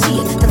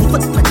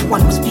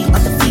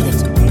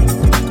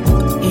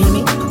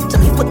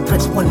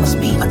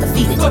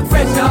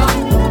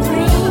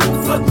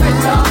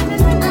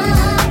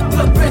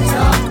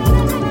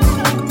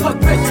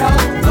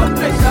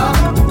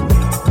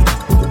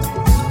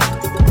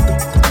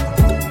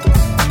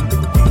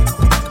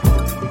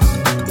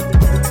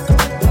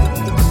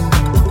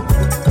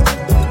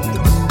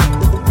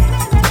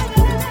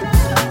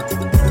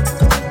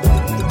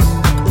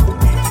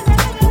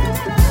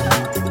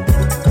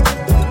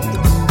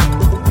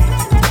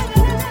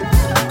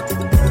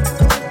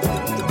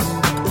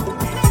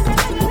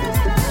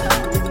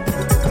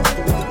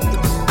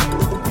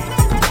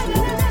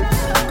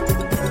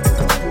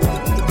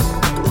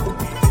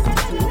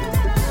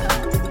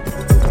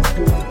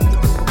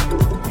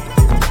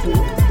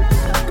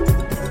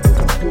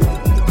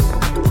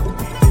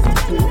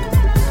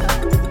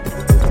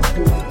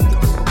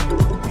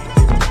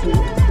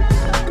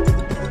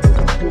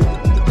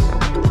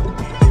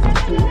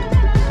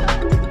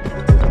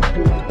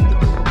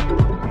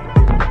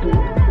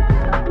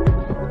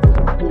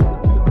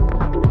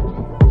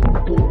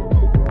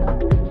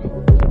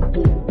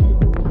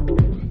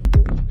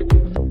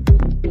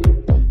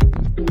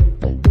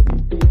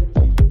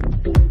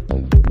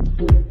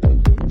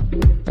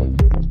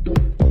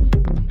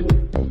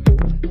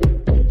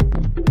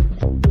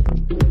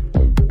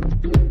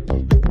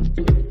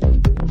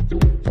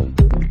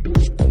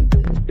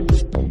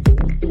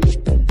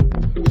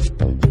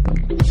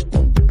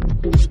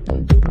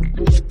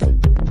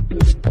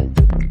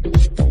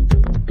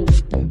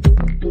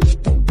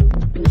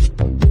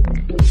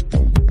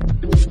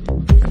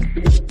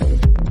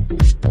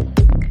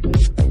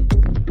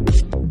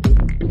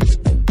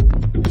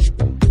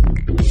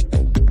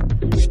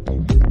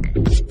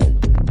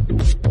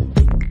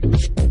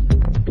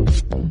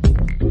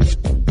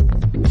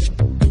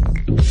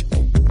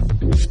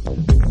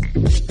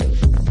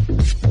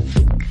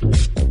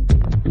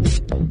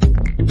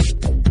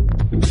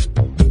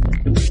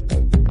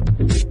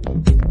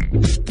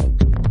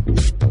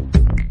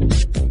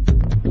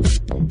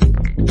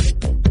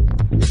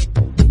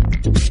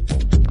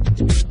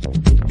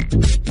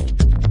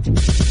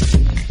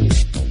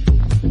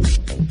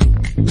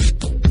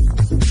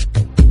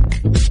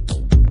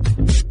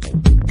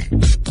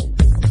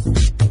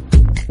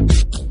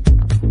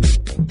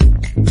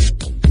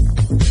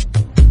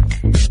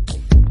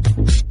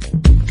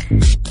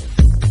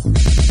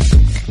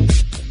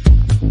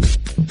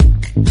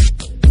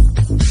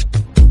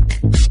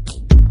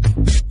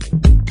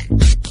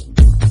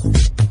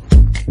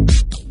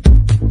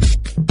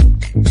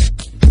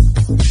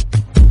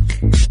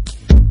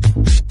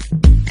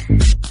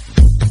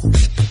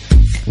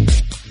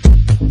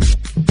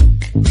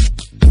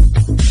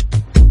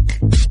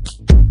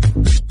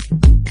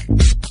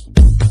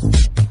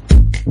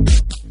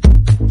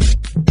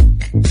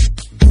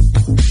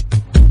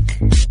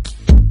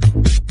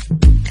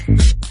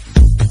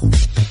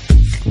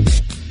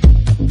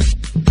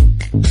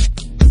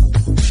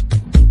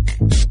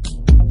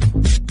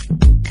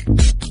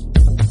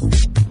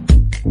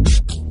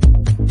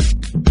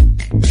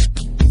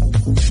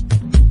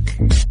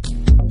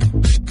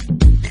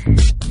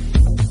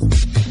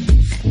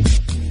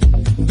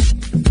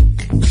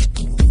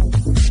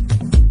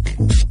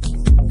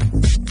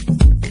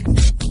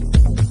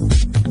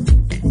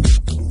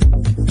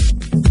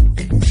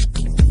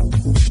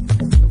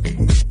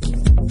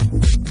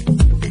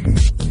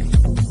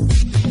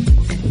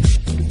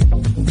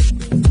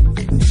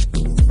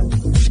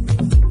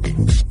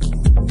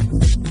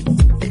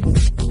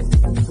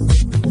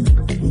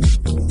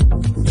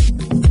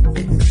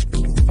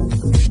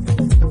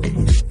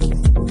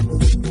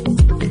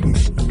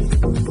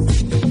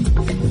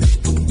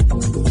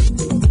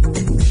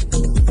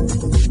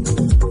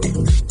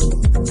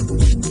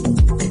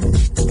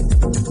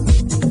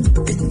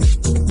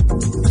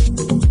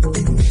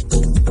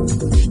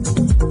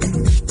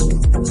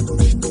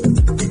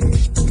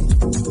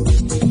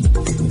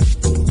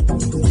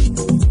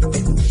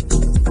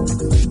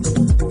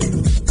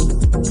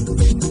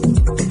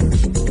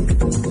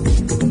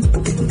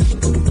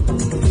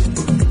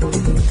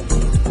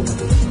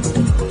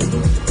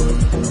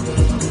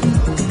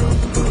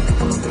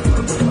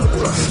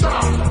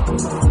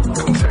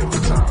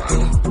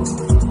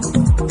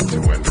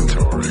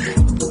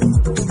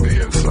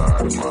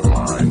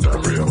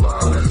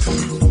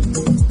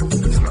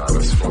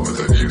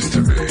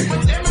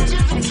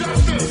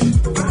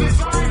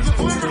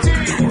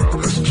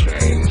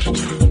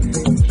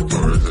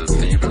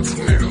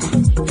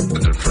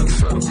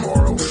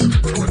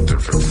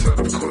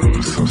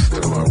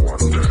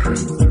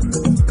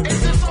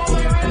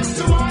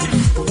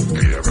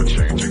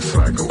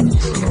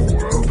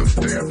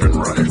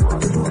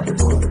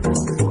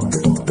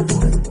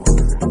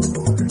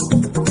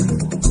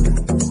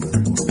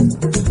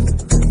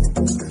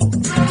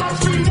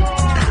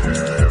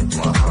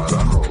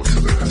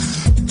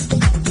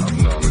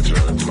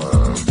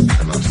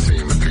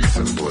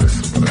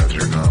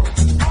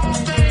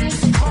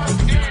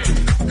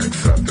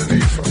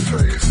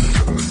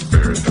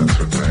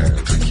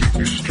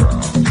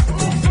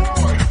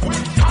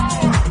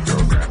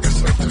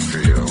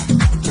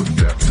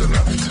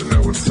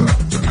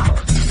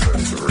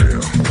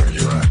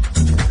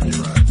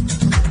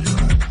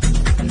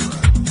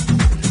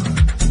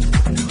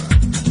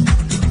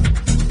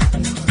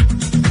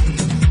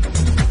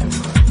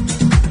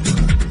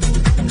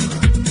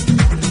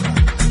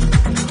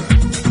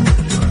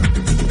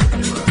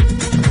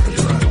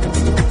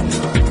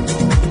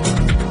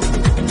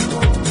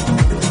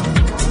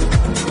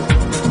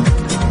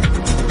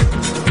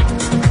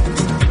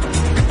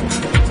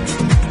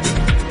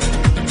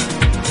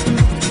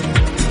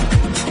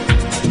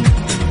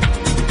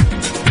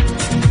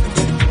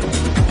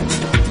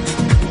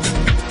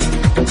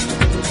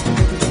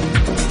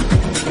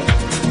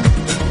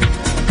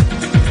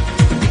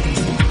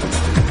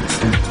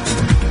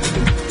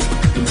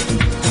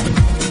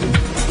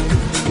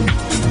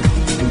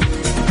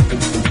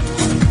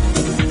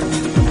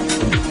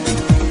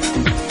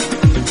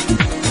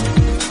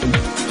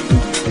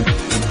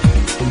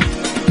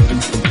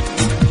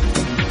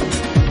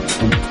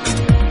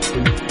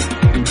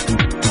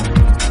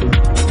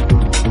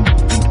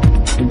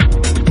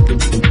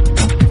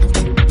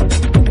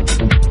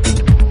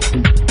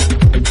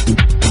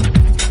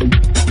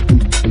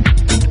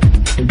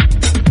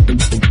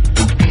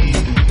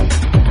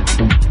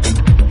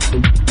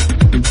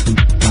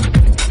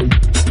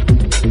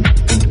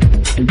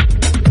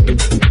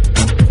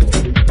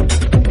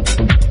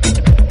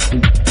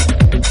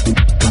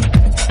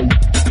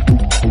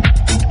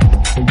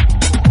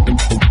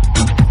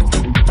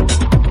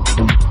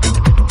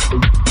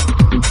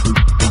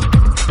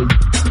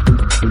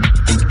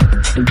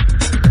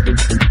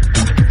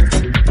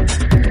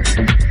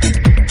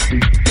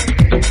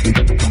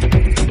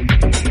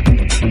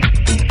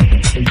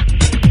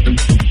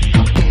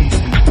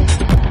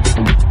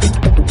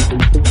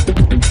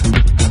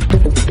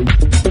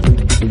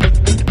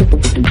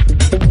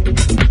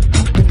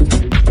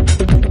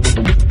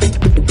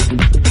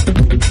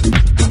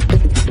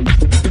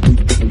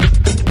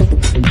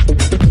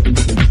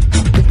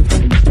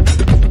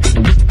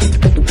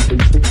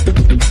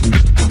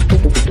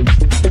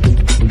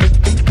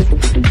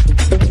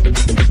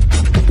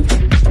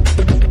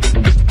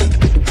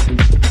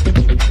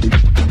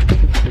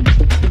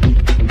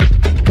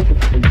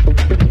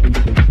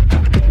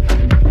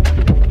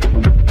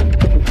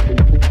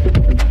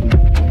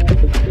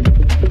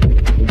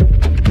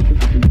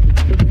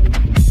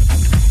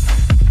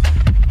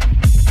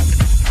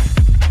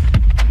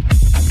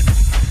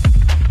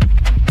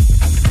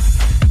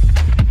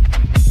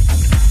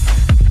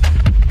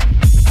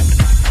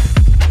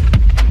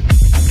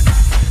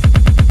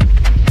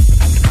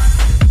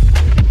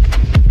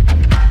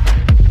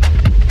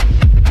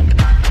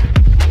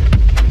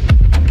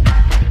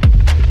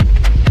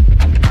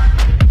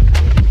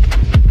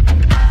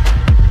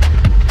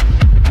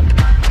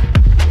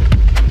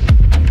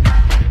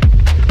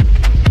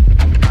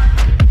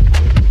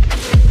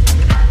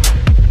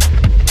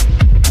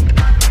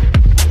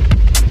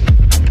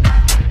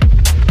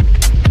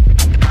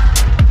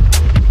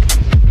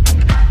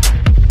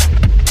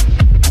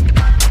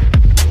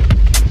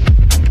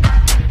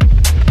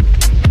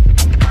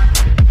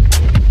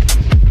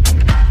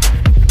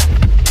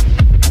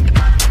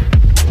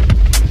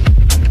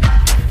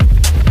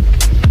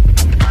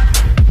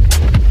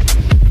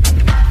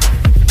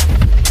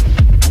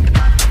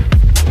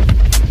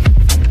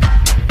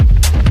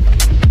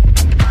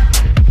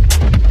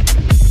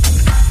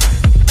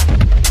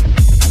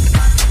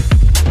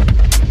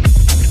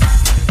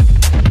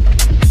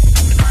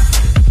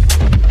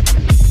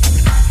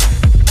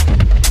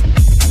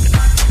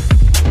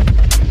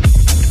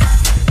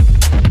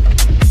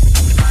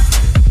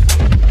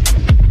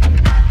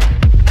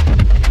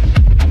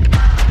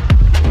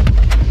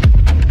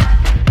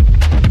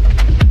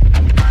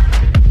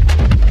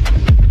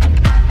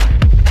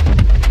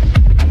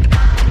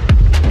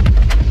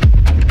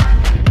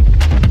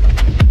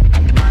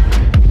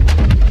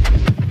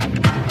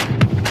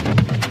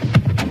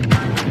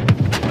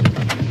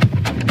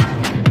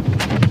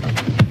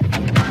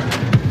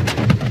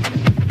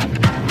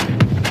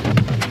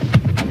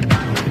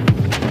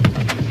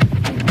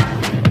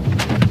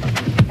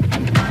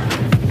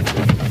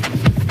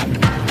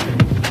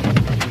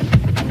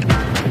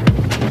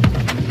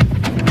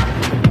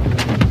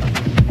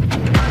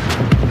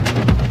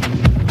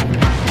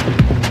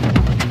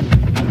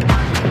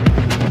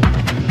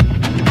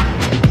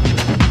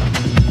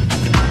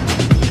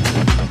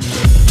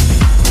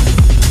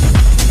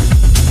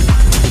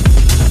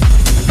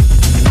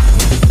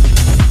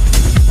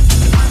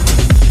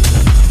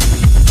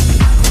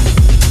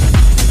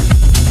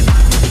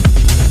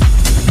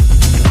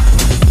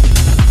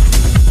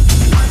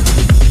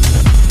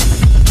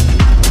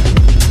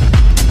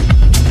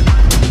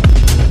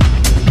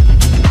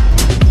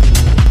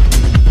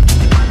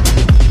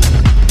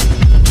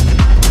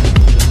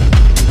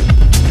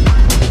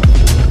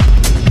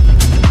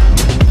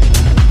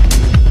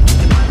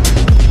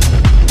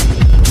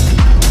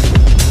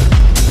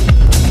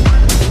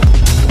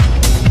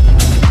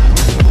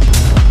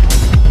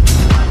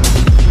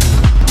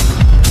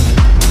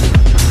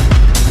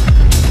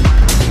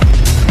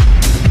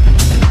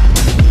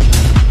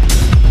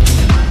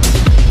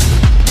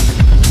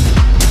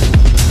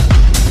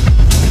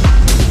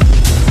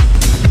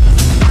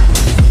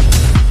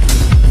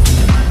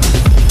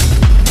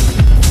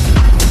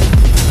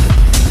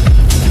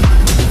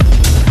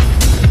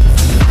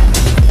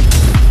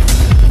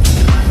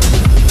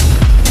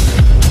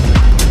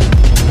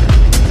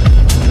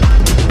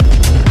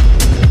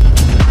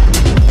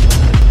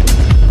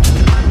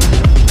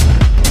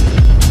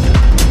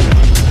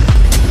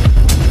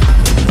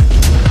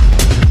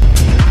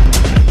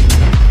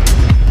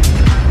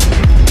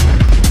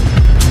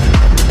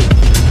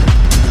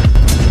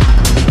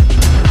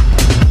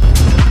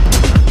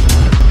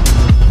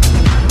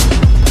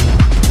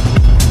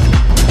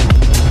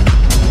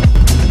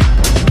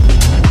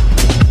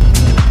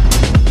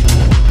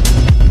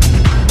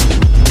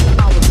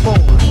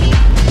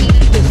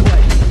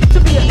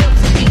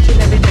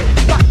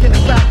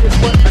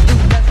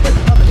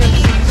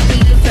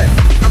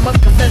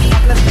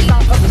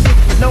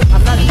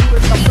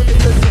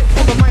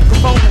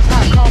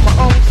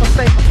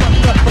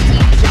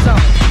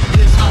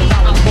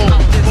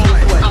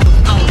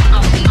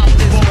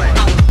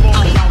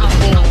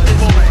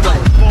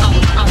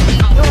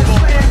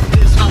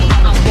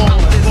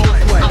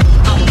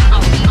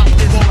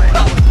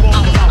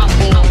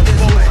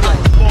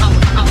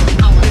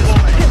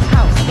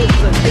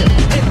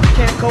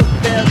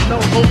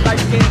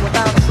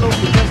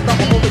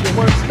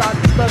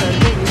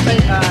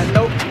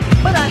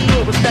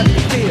 let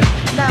me feel.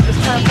 Now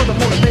it's time for the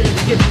motivator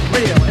to get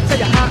real and tell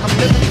you how I'm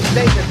living from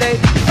day to day.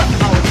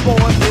 I was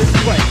born this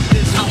way.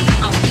 I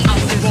was born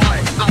this way.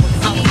 I was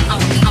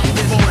born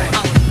this way.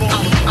 I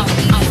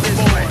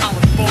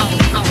was born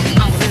this way. I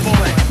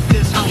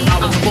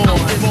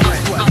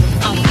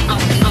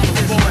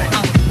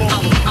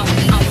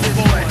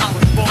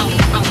was born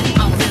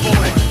this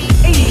way.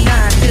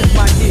 89 is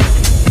my year.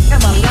 Am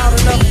I loud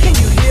enough? Can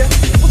you hear?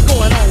 What's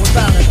going on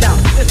without a doubt?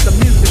 It's the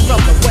music from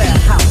the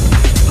warehouse.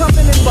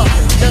 Pumping and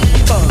bumping, just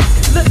for fun.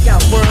 Look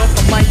out, world,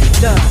 for mighty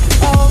done.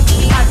 All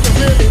I can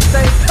really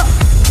say,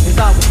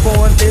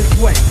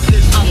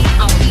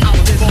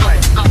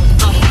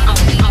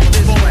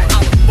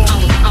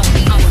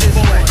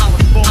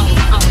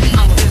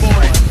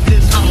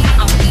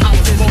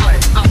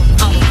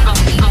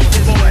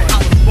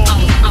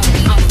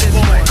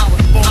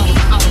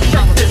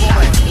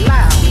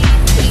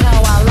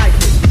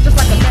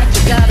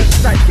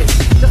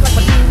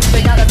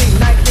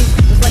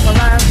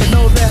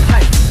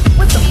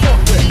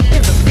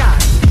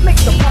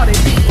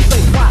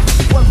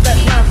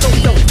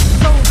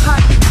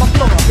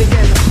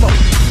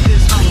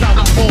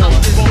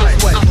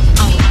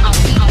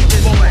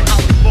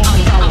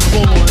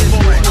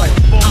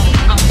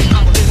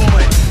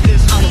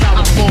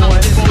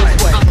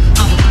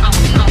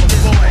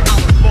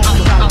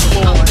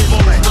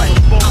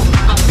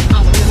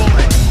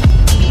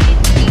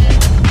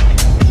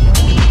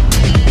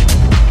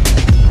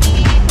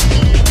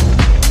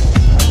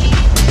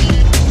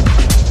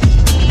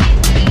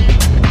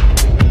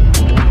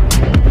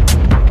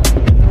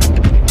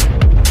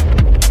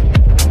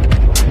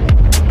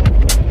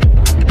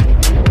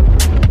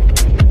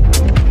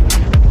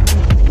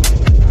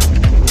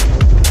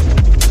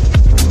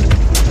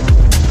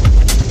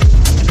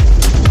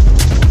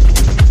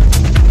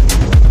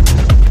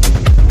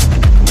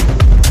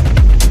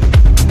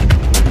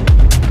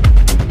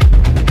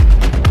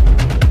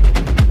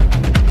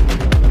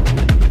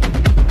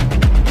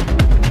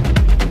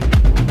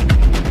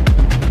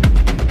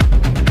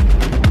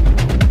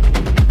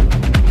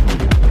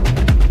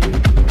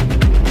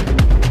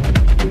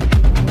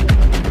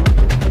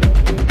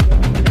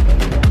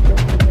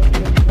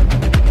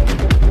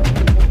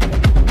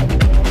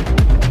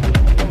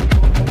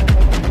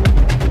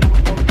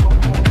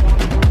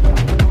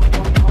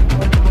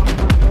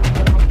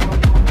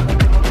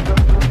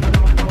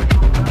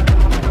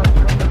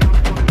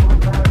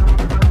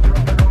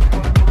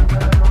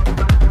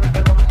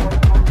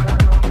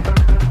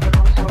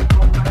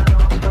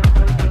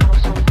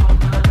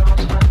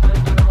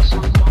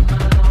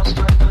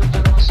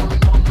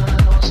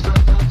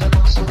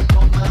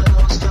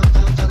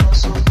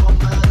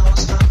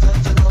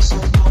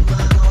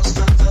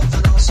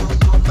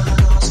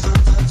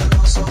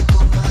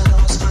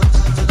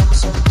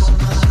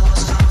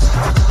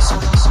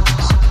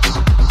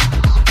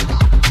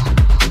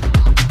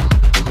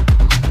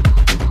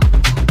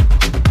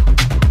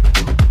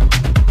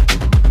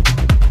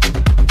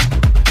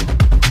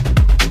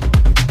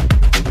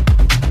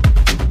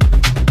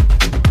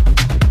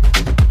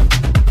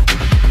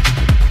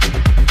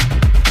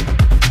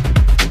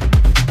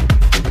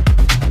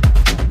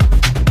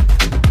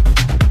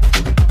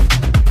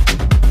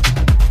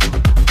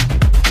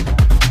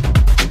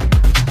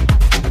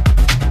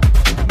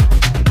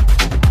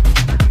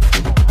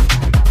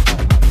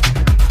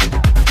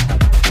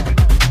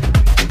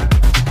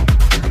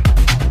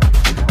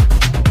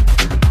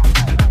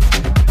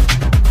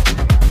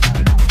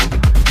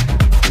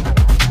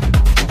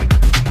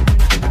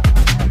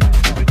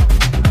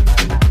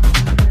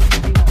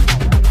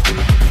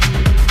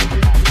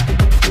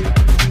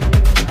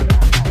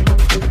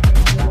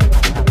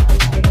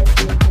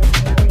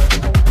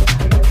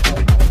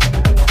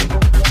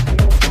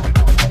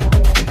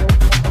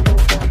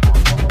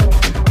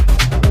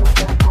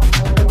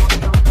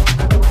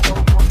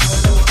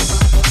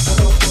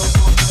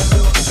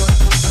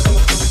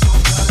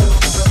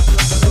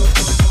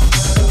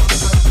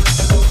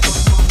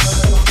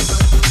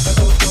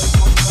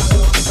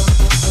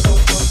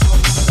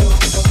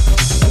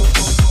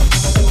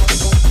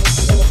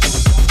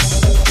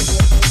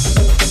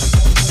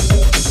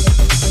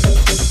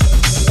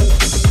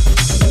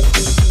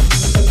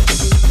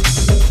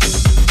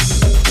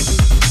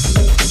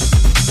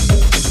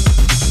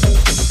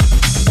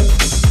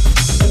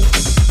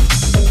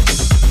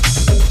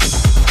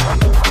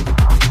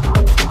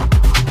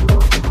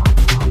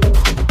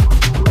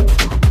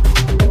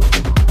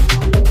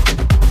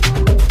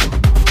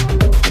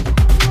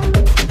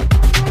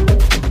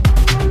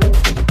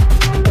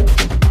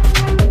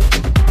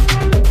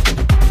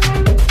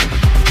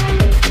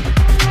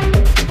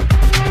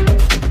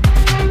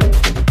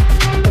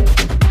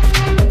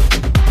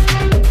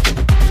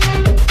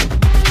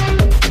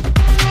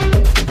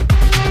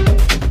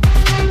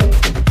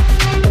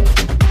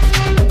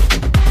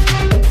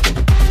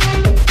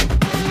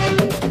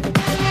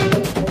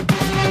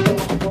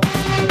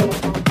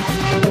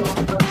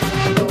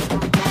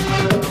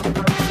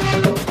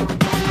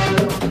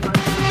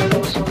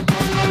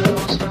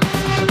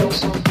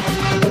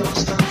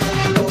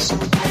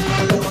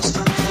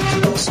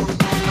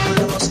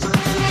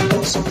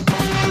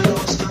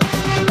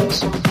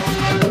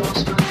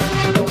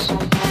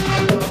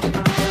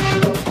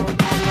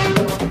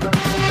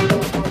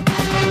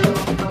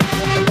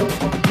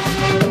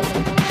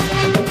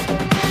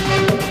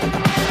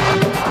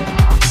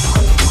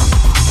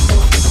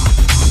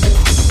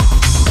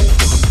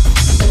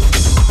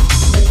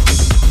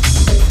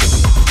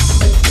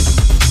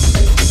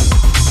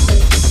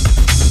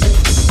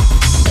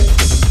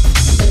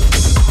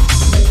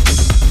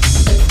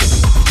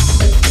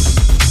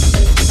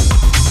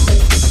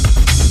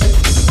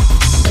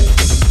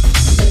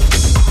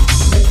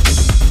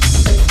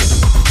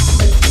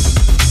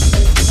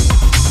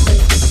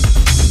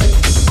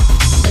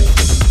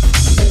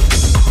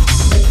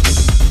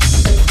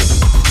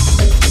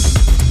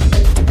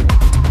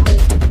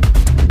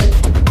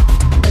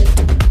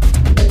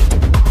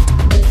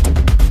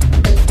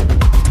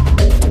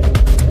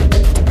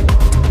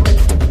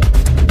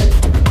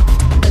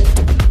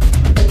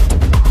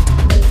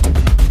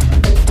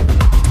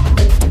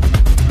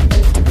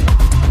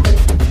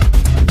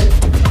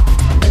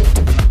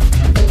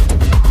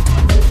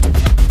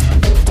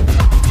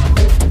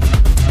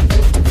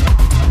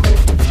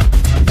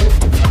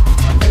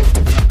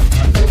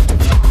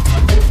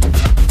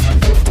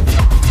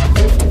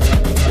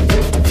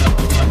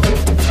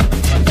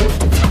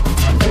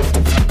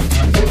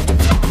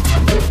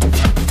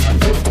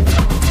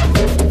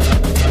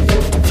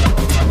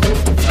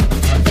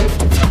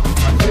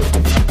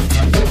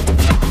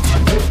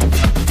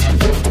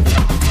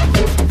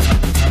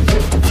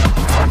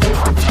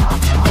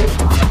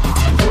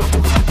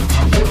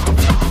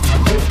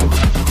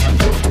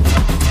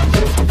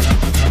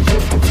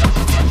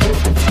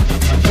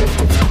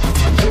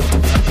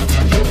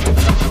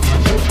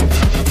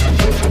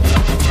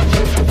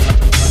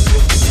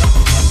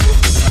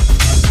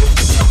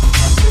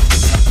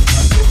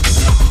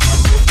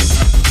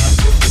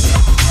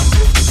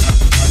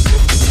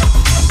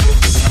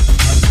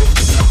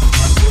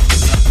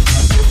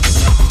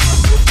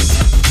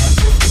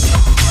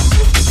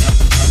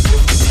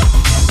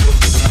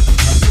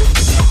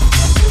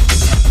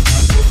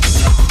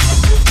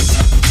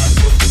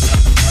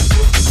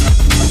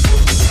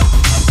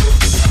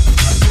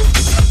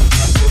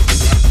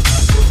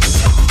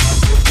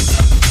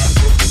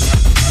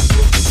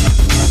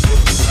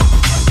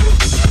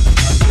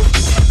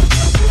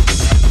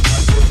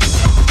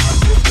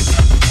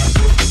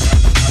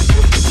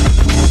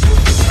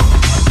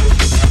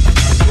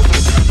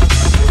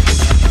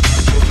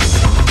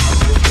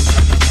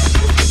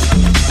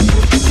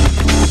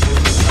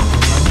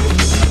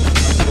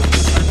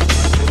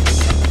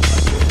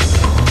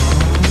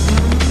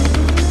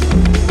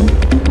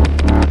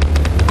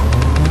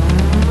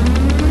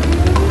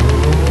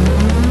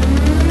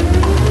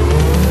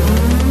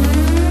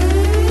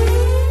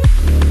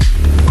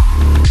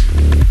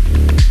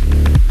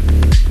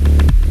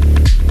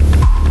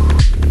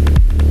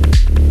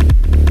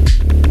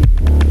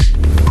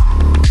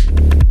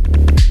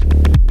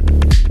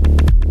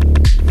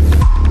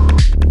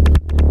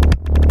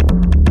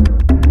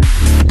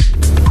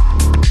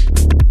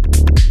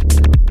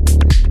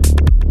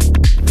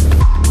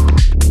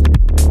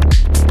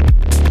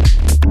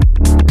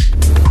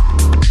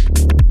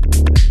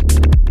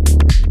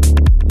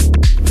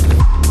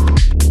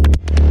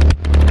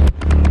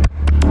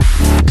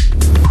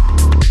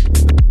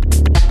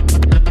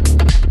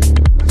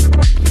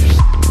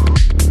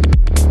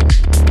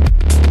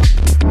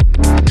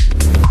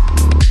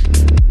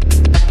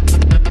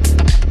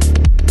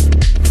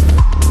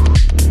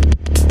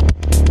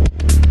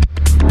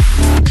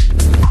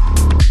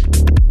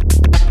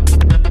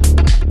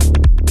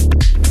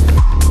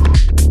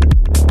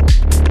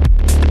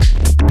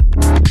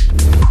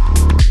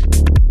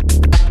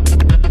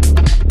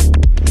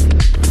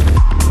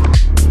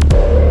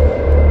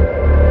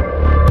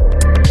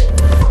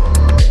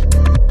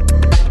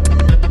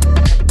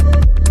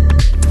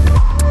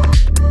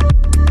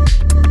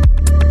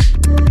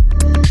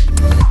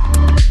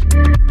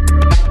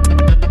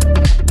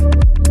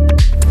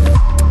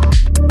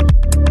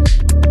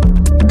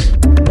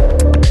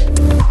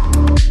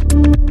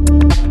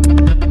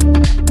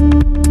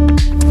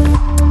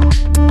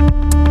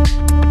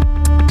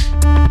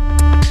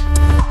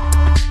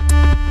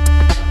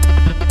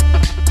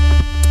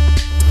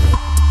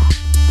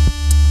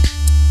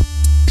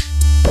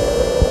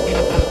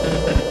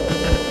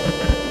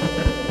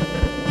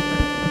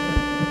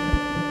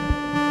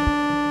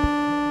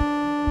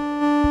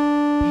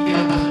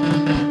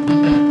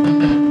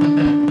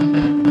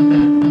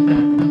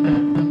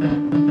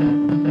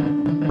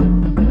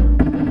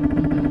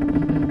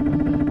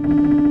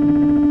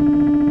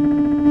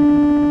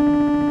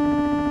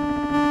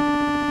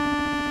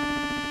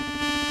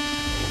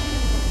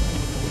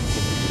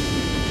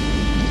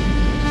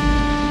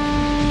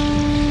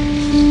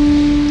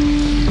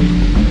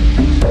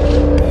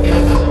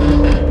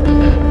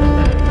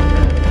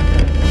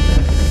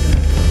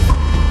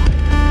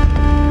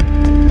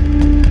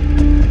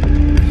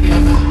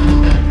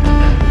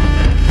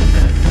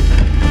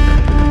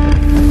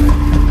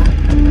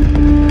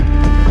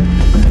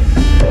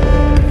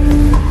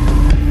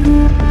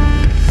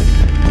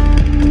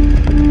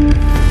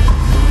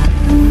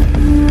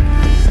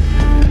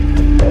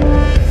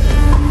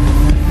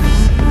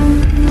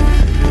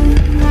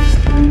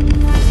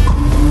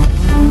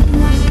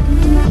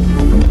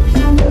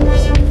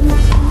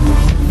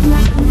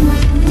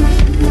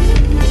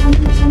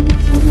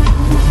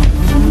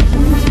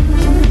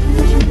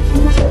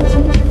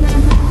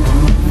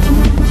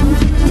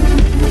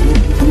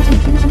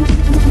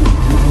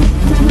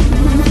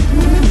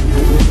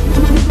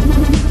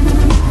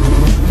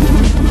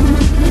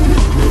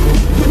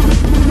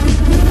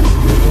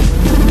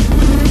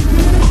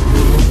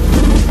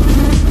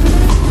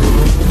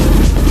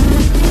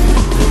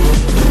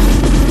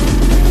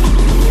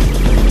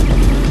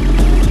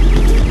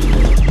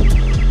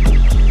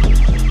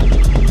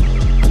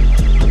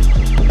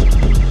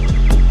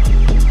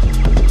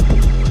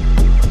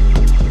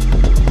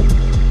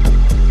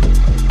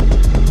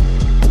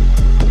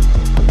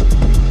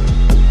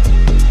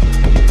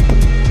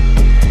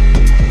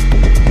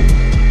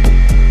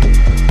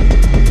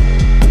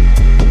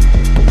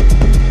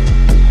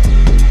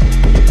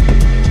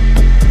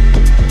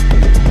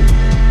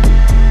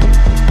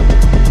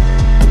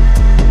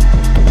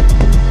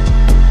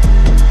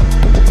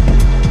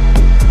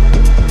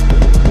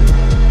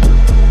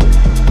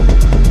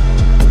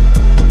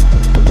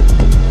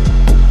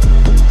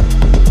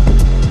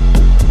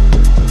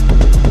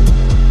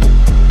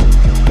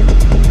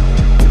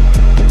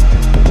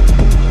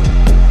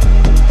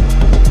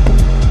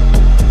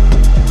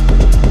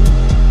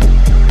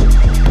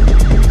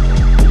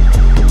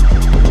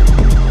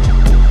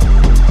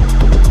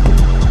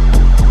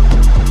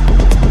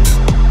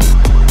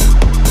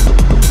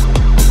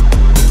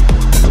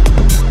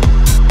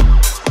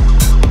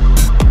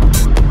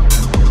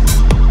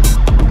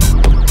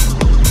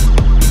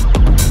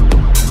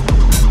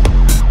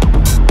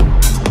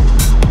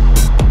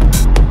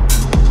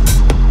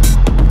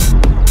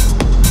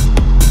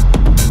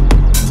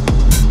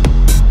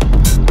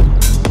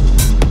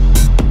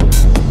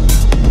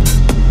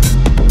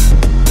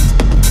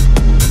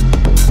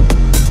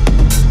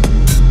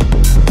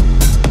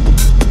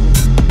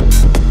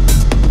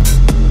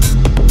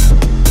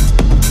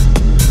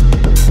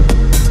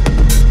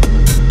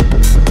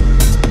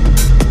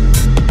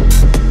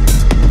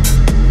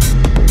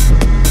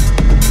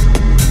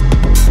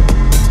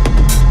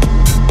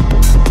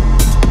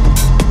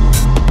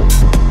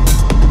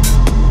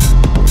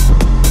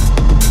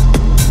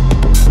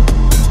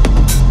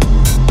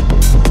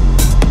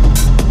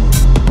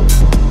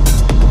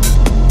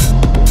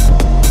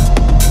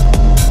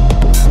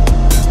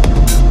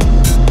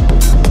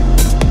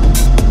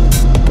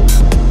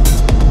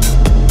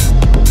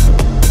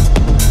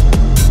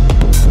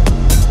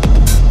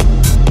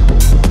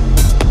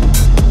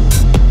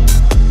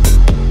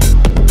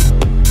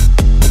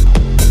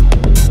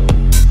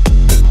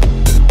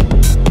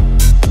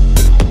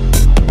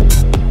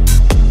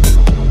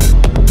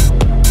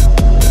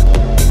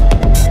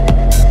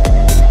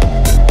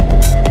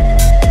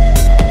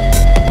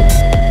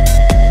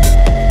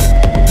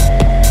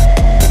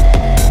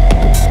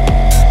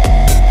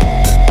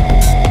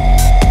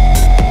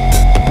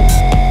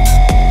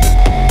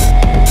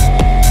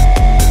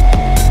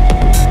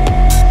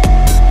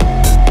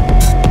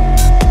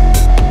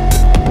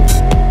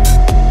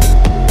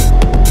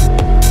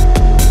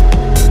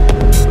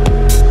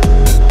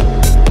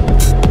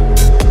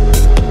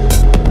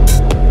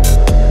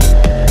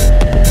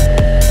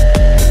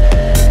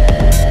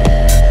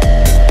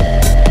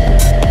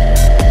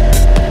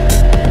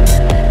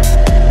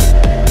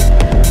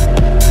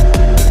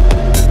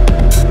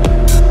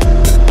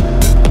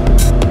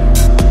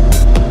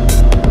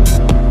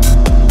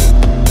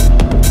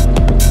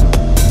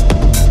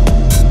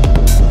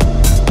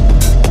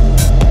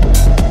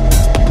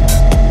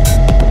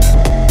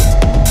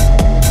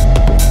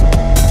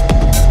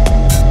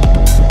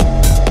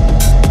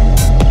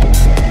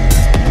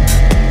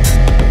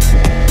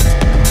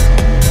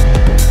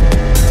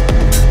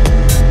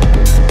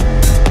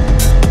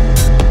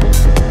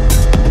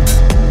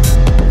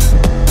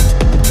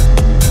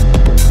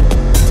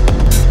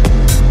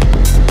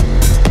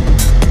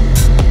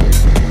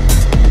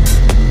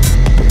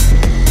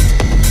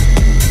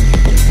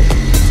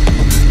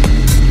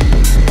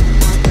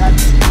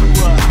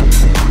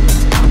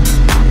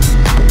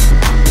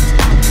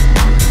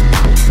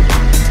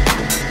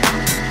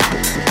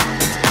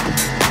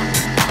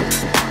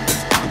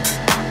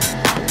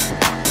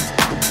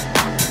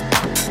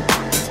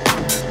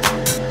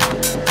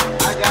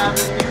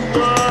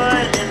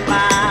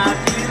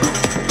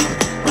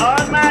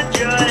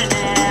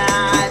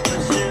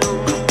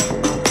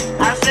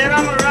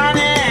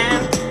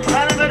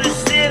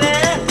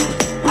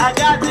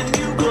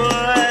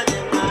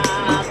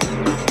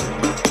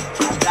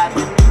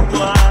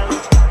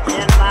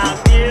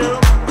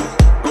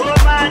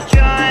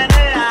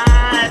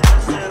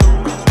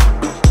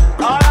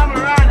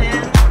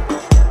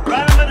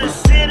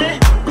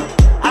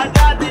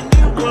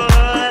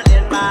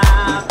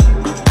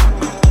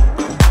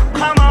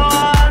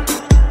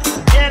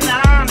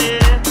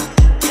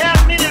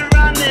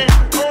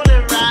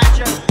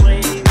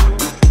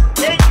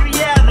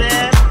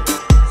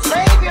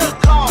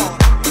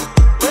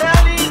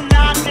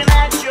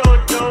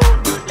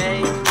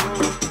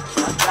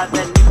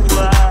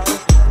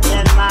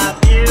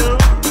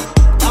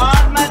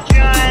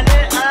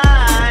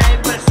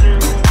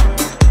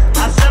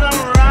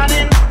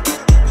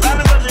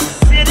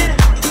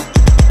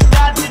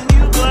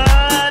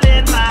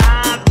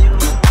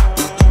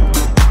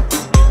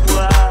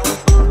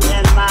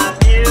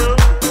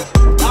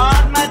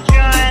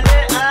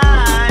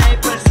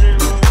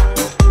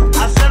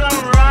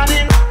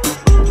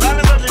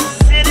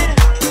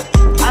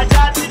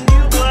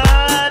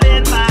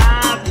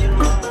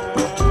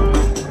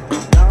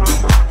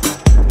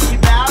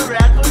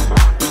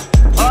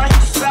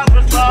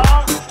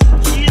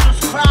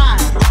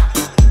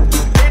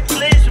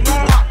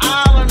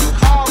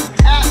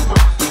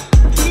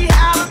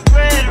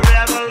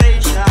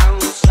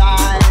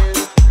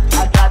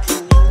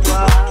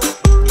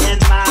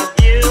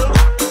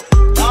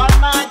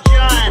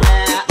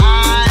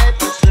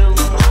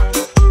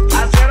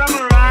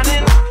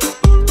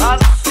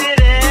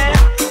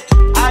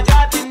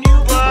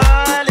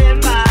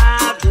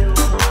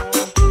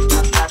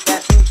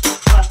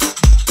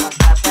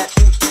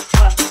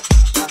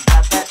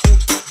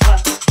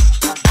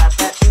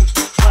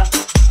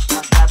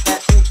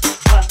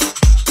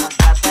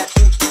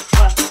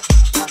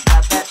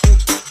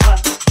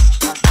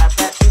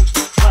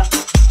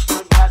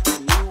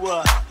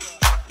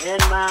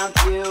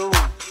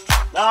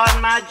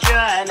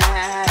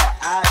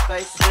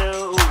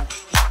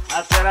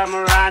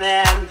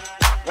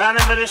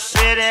 of the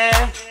city.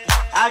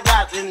 I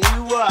got the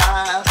new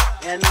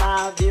wife in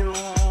my view.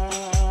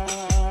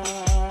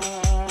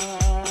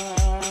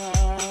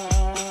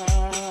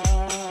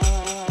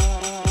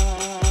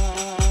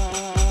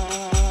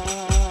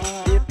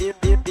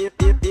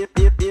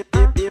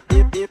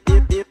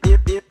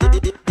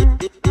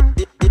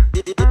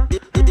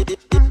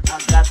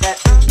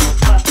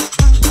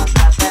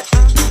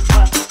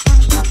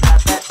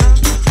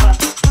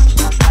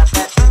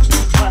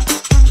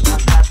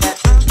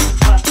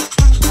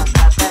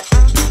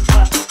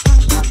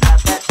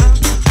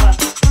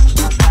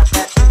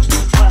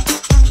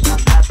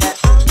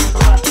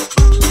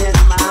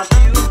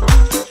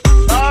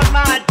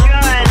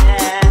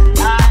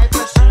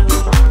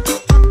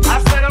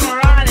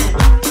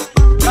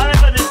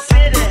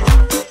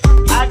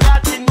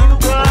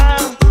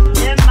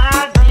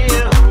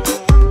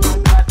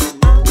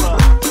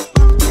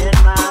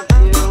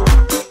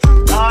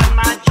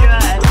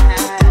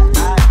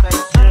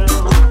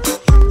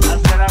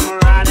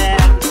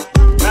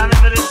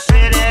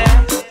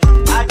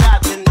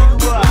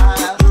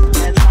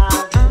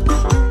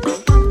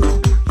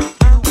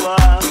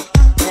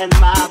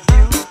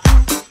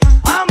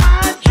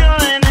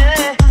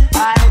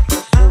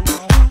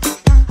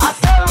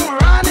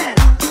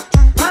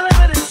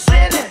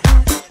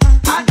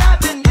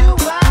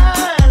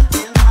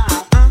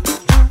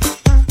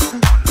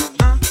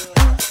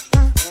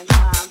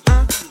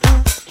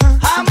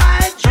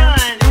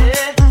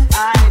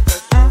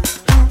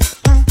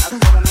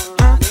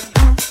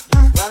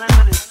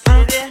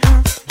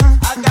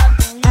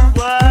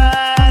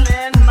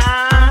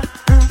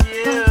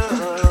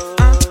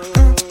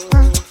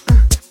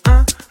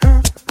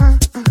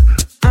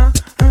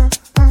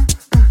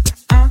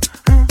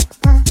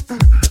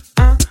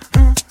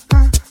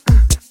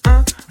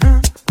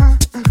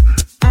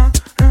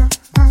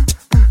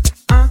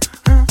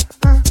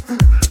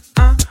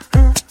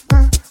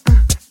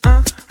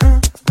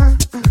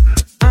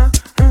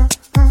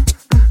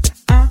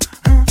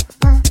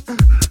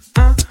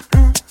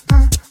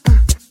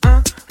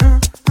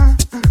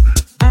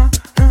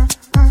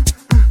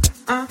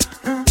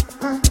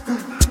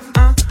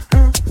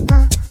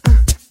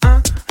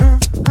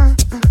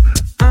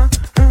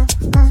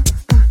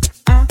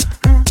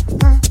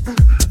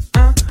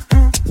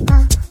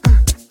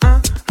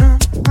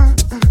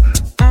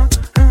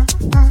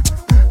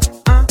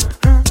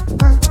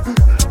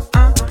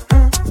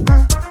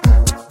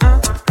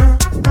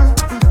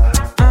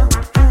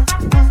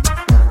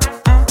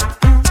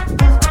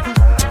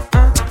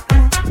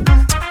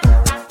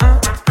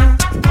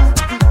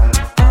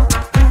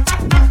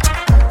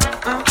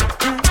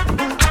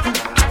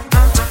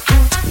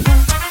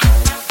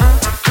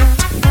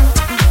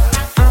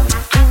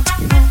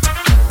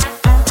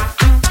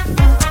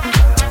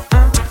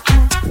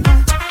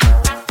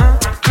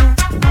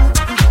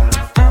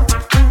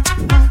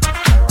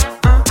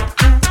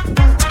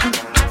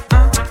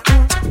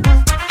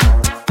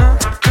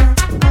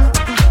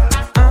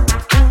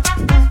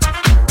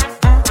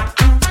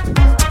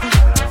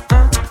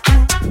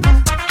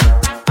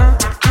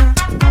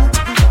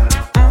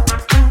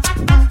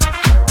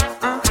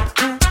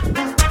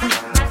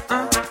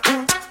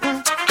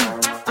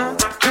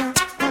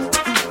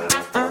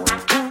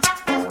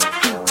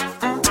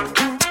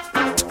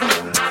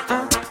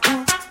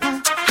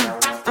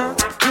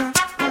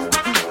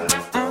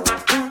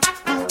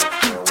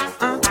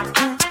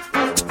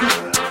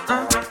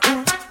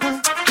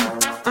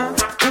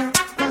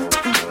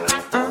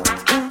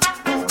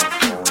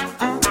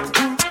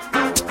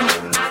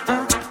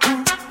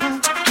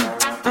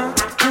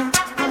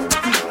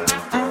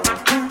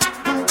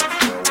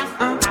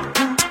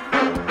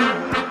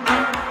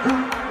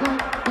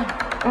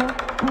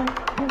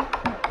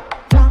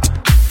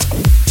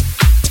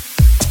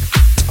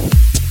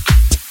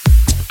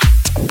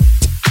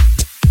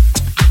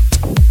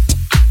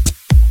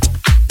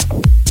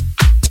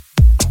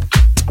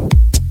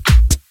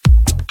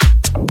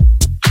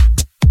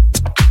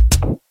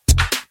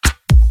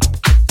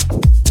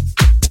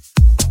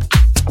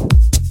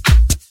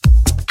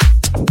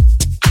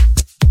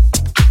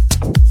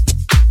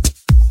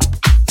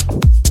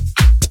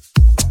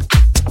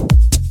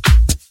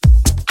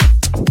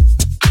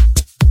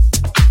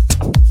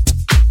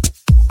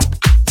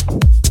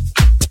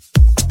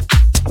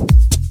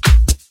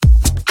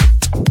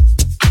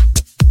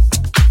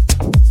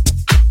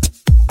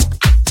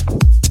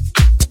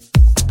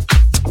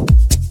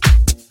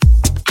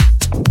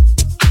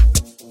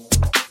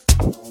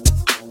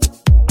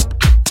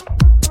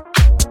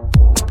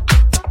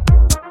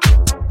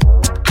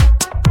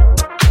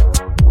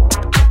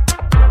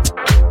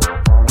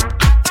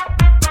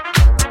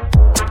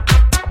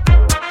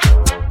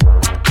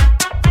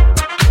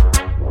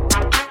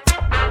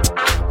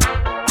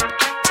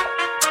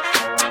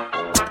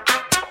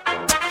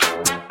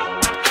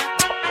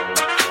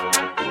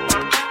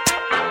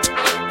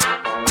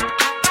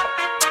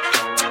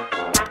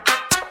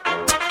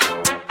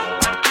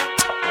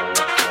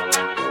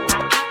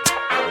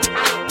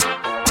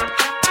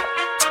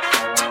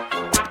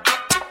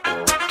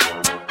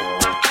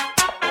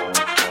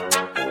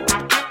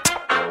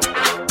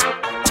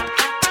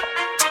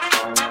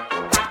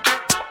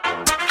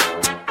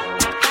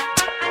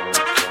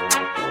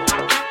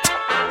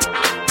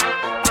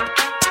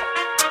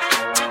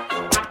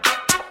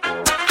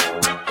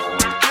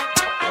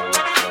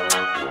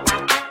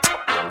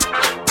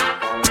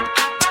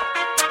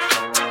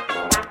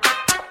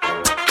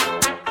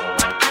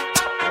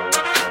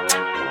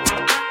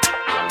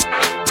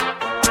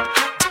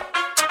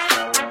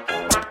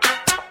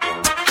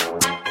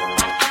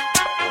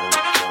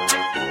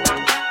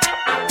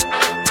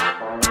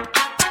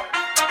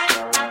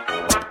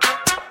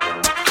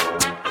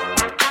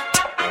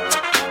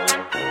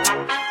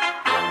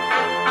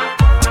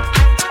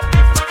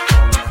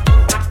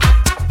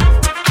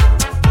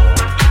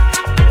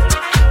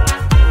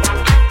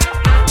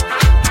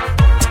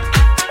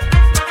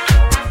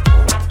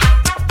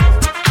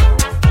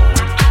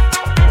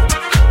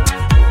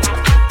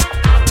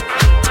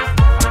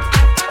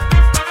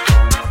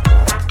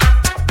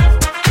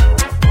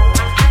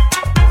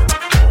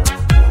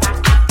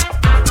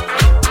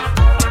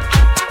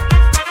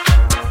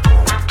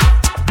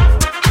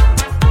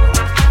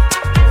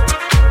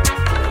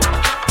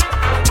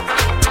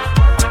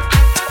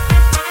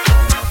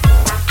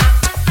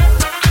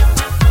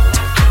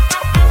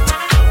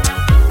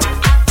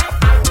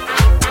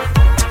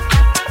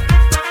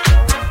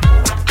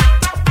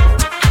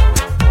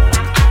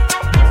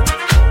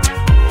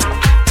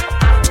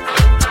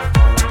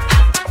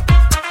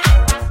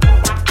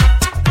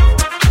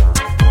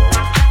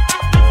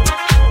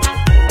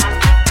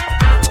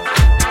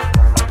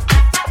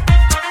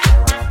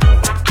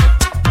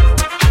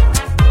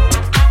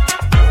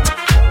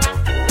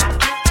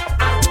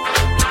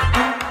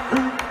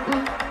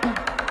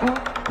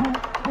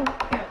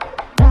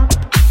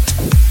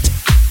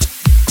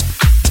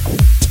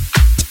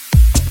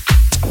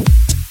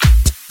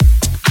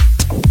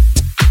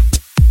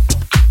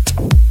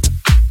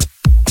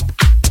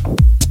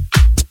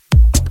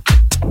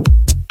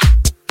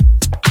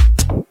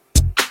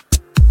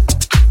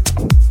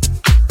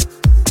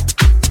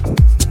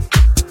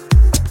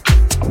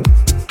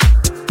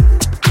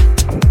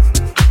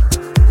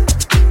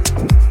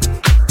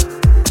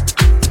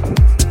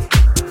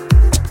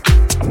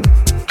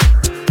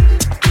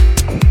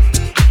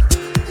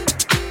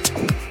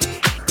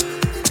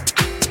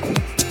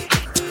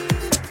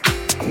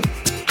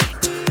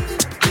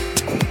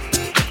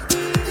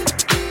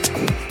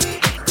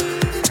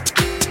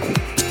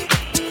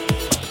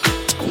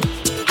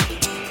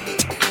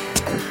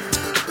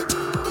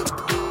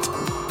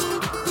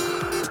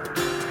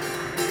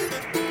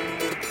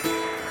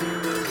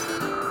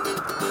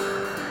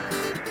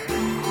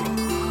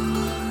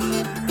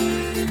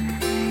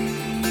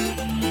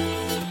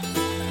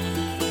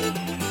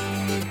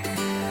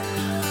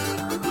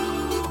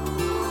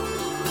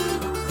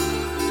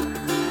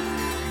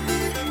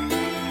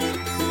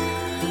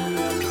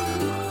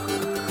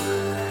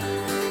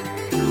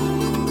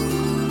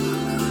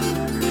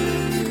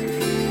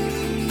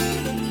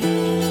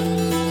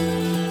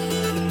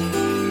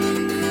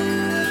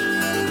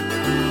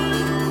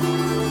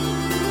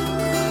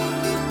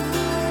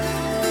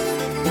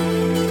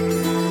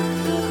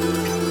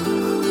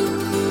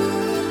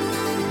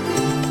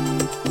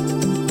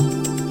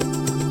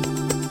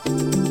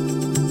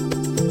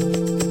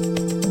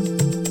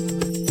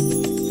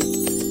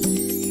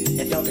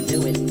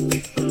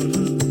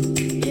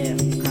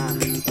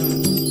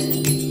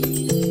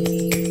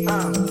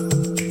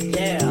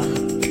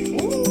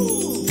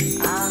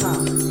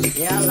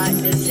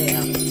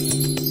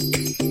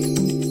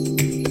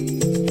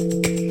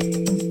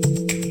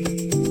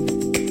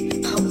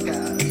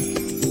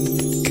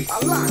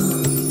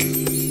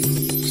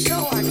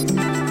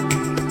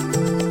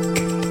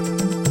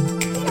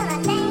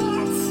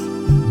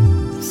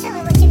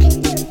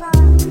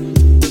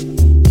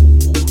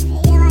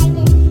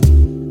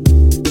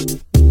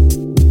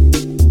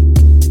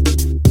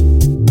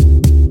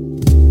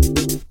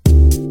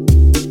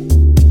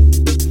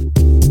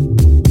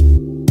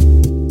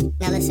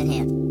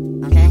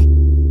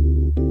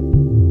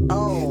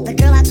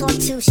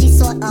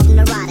 sort of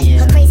neurotic.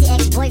 Her crazy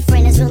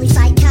ex-boyfriend is really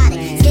psychotic.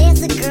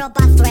 Scares the girl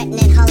by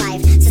threatening her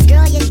life. Says,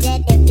 girl, you're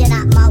dead if you're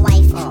not my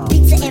wife.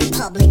 Beats her in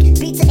public,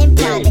 beats her in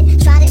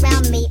private. Tried it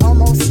round me,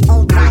 almost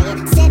old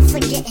riot. Said,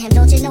 forget him,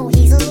 don't you know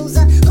he's a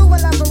loser? Who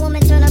will love a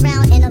woman, turn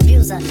around and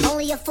abuse her?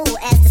 Only a fool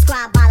as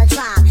described by the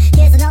tribe.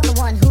 Here's another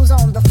one who's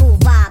on the fool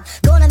vibe.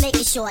 Gonna make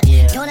it short,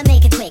 gonna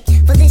make it quick.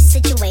 For this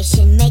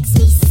situation makes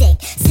me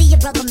sick. See your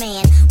brother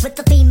man with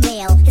the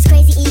female. His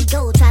crazy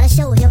ego try to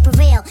show he'll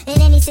prevail.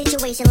 In any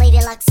situation, lady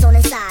luck's on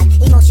his side.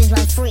 Emotions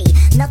run free,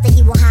 nothing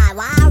he will hide.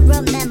 Well, I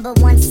remember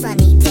one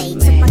sunny day,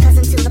 took my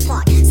cousin to the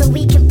park so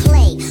we can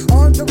play.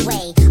 On the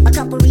way, a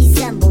couple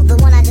resembled the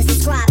one I just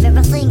described,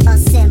 everything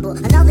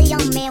assembled. Another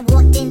young man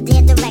walked in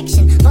their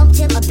direction, bumped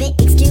him a bit,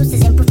 excused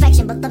his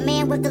imperfection. But the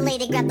man with the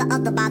lady grabbed the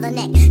other by the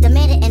neck,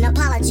 demanded an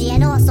apology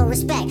and also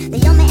respect. The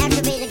young man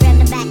aggravated,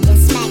 grabbed him back and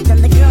smacked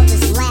him. The girl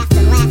just laughed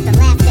and laughed and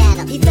laughed at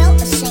him. He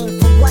felt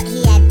ashamed for what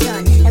he had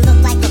done and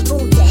looked like a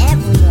fool to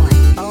everyone.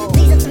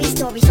 These are 3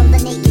 stories from the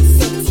naked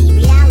city,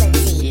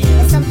 reality,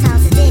 and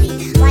sometimes a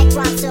ditty, like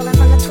Rod Serling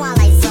from the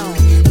Twilight Zone.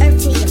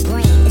 Earth to your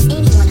brain, is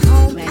anyone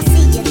home? I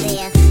see you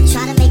there,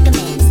 try to make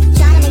amends,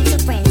 try to make some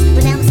friends,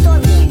 but now the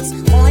story ends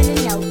on a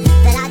note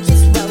that I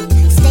just wrote.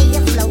 Stay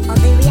afloat on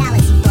the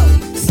reality boat.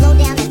 Slow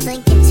down and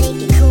think and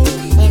take it cool,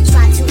 and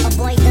try to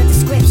avoid the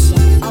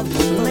description of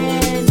the moon.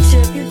 Man,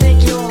 Chip, you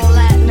think you're all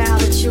that now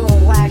that you're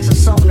on wax or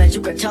something that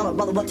you could tell a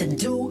brother what to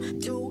do?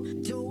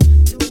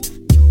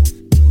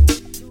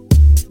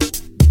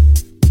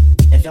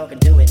 If y'all can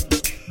do it,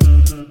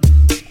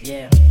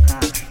 yeah, yeah.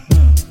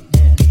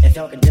 If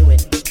y'all can do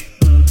it,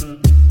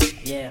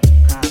 yeah,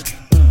 yeah.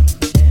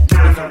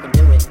 If y'all can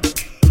do it,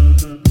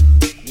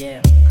 yeah,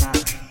 yeah.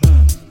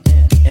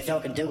 If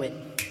y'all can do it,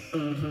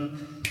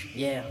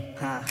 yeah,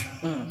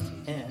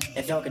 yeah.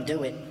 If y'all can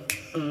do it,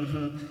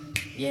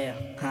 yeah,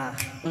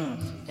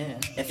 yeah.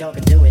 If y'all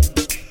can do it,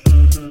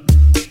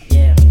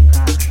 yeah,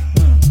 yeah.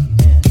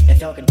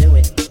 If y'all can do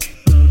it,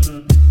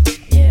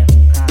 yeah,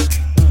 yeah.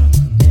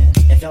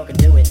 If y'all can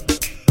do it,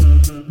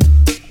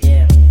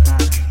 yeah,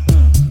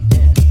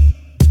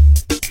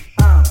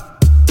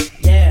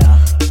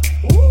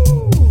 yeah.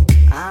 Ooh,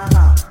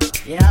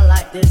 yeah, I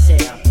like this here.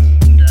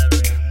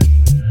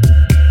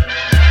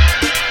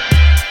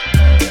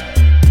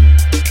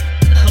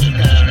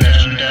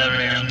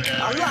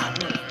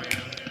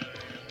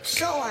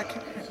 So I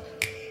can.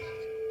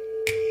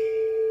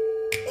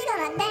 You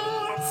gonna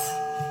dance?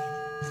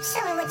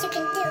 Show me what you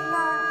can do,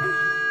 boy.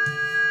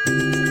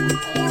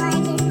 You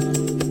like it?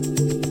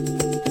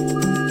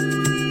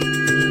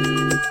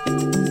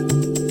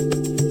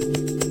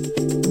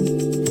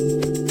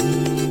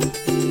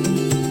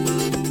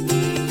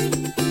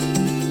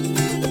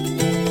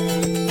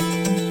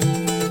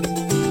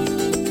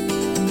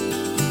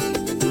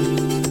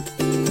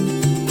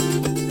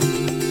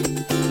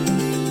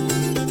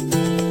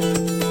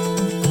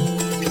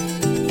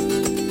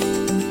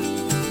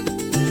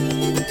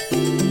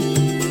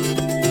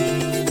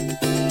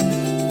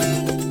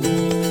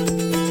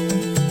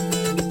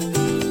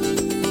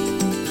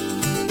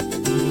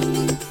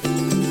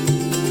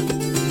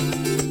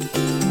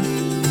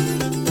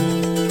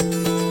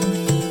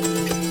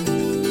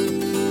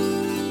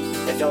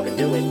 y'all can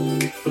do it,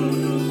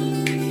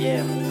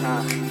 yeah,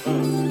 yeah.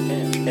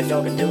 If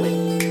y'all can do it,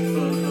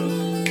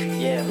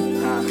 yeah,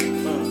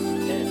 yeah.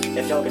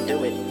 If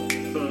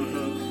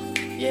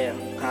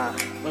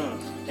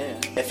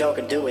y'all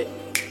can do it,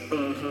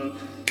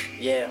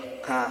 yeah,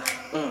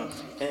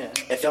 yeah.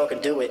 If y'all can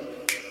do it,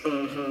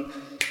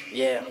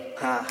 yeah,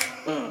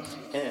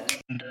 yeah.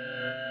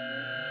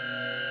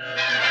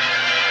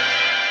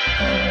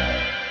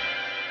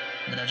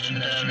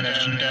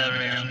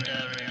 Legendary.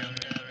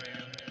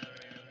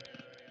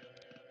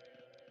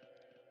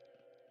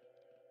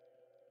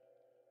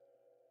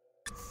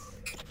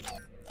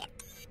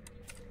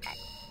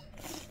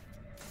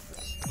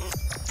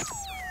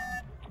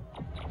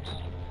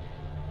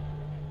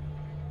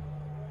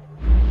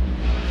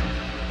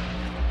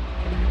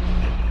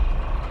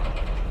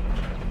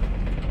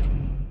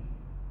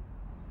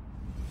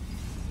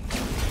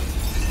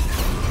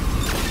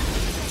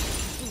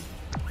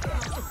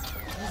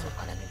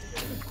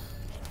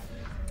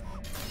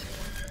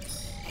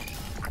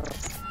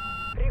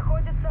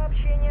 Приходит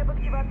сообщение об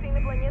активации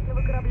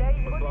инопланетного корабля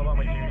и его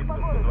передвижениях по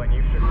городу.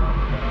 Звонивших нам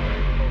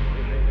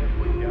движение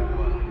спустя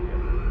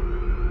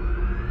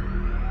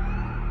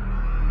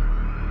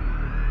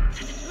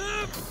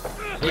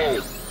 20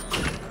 лет.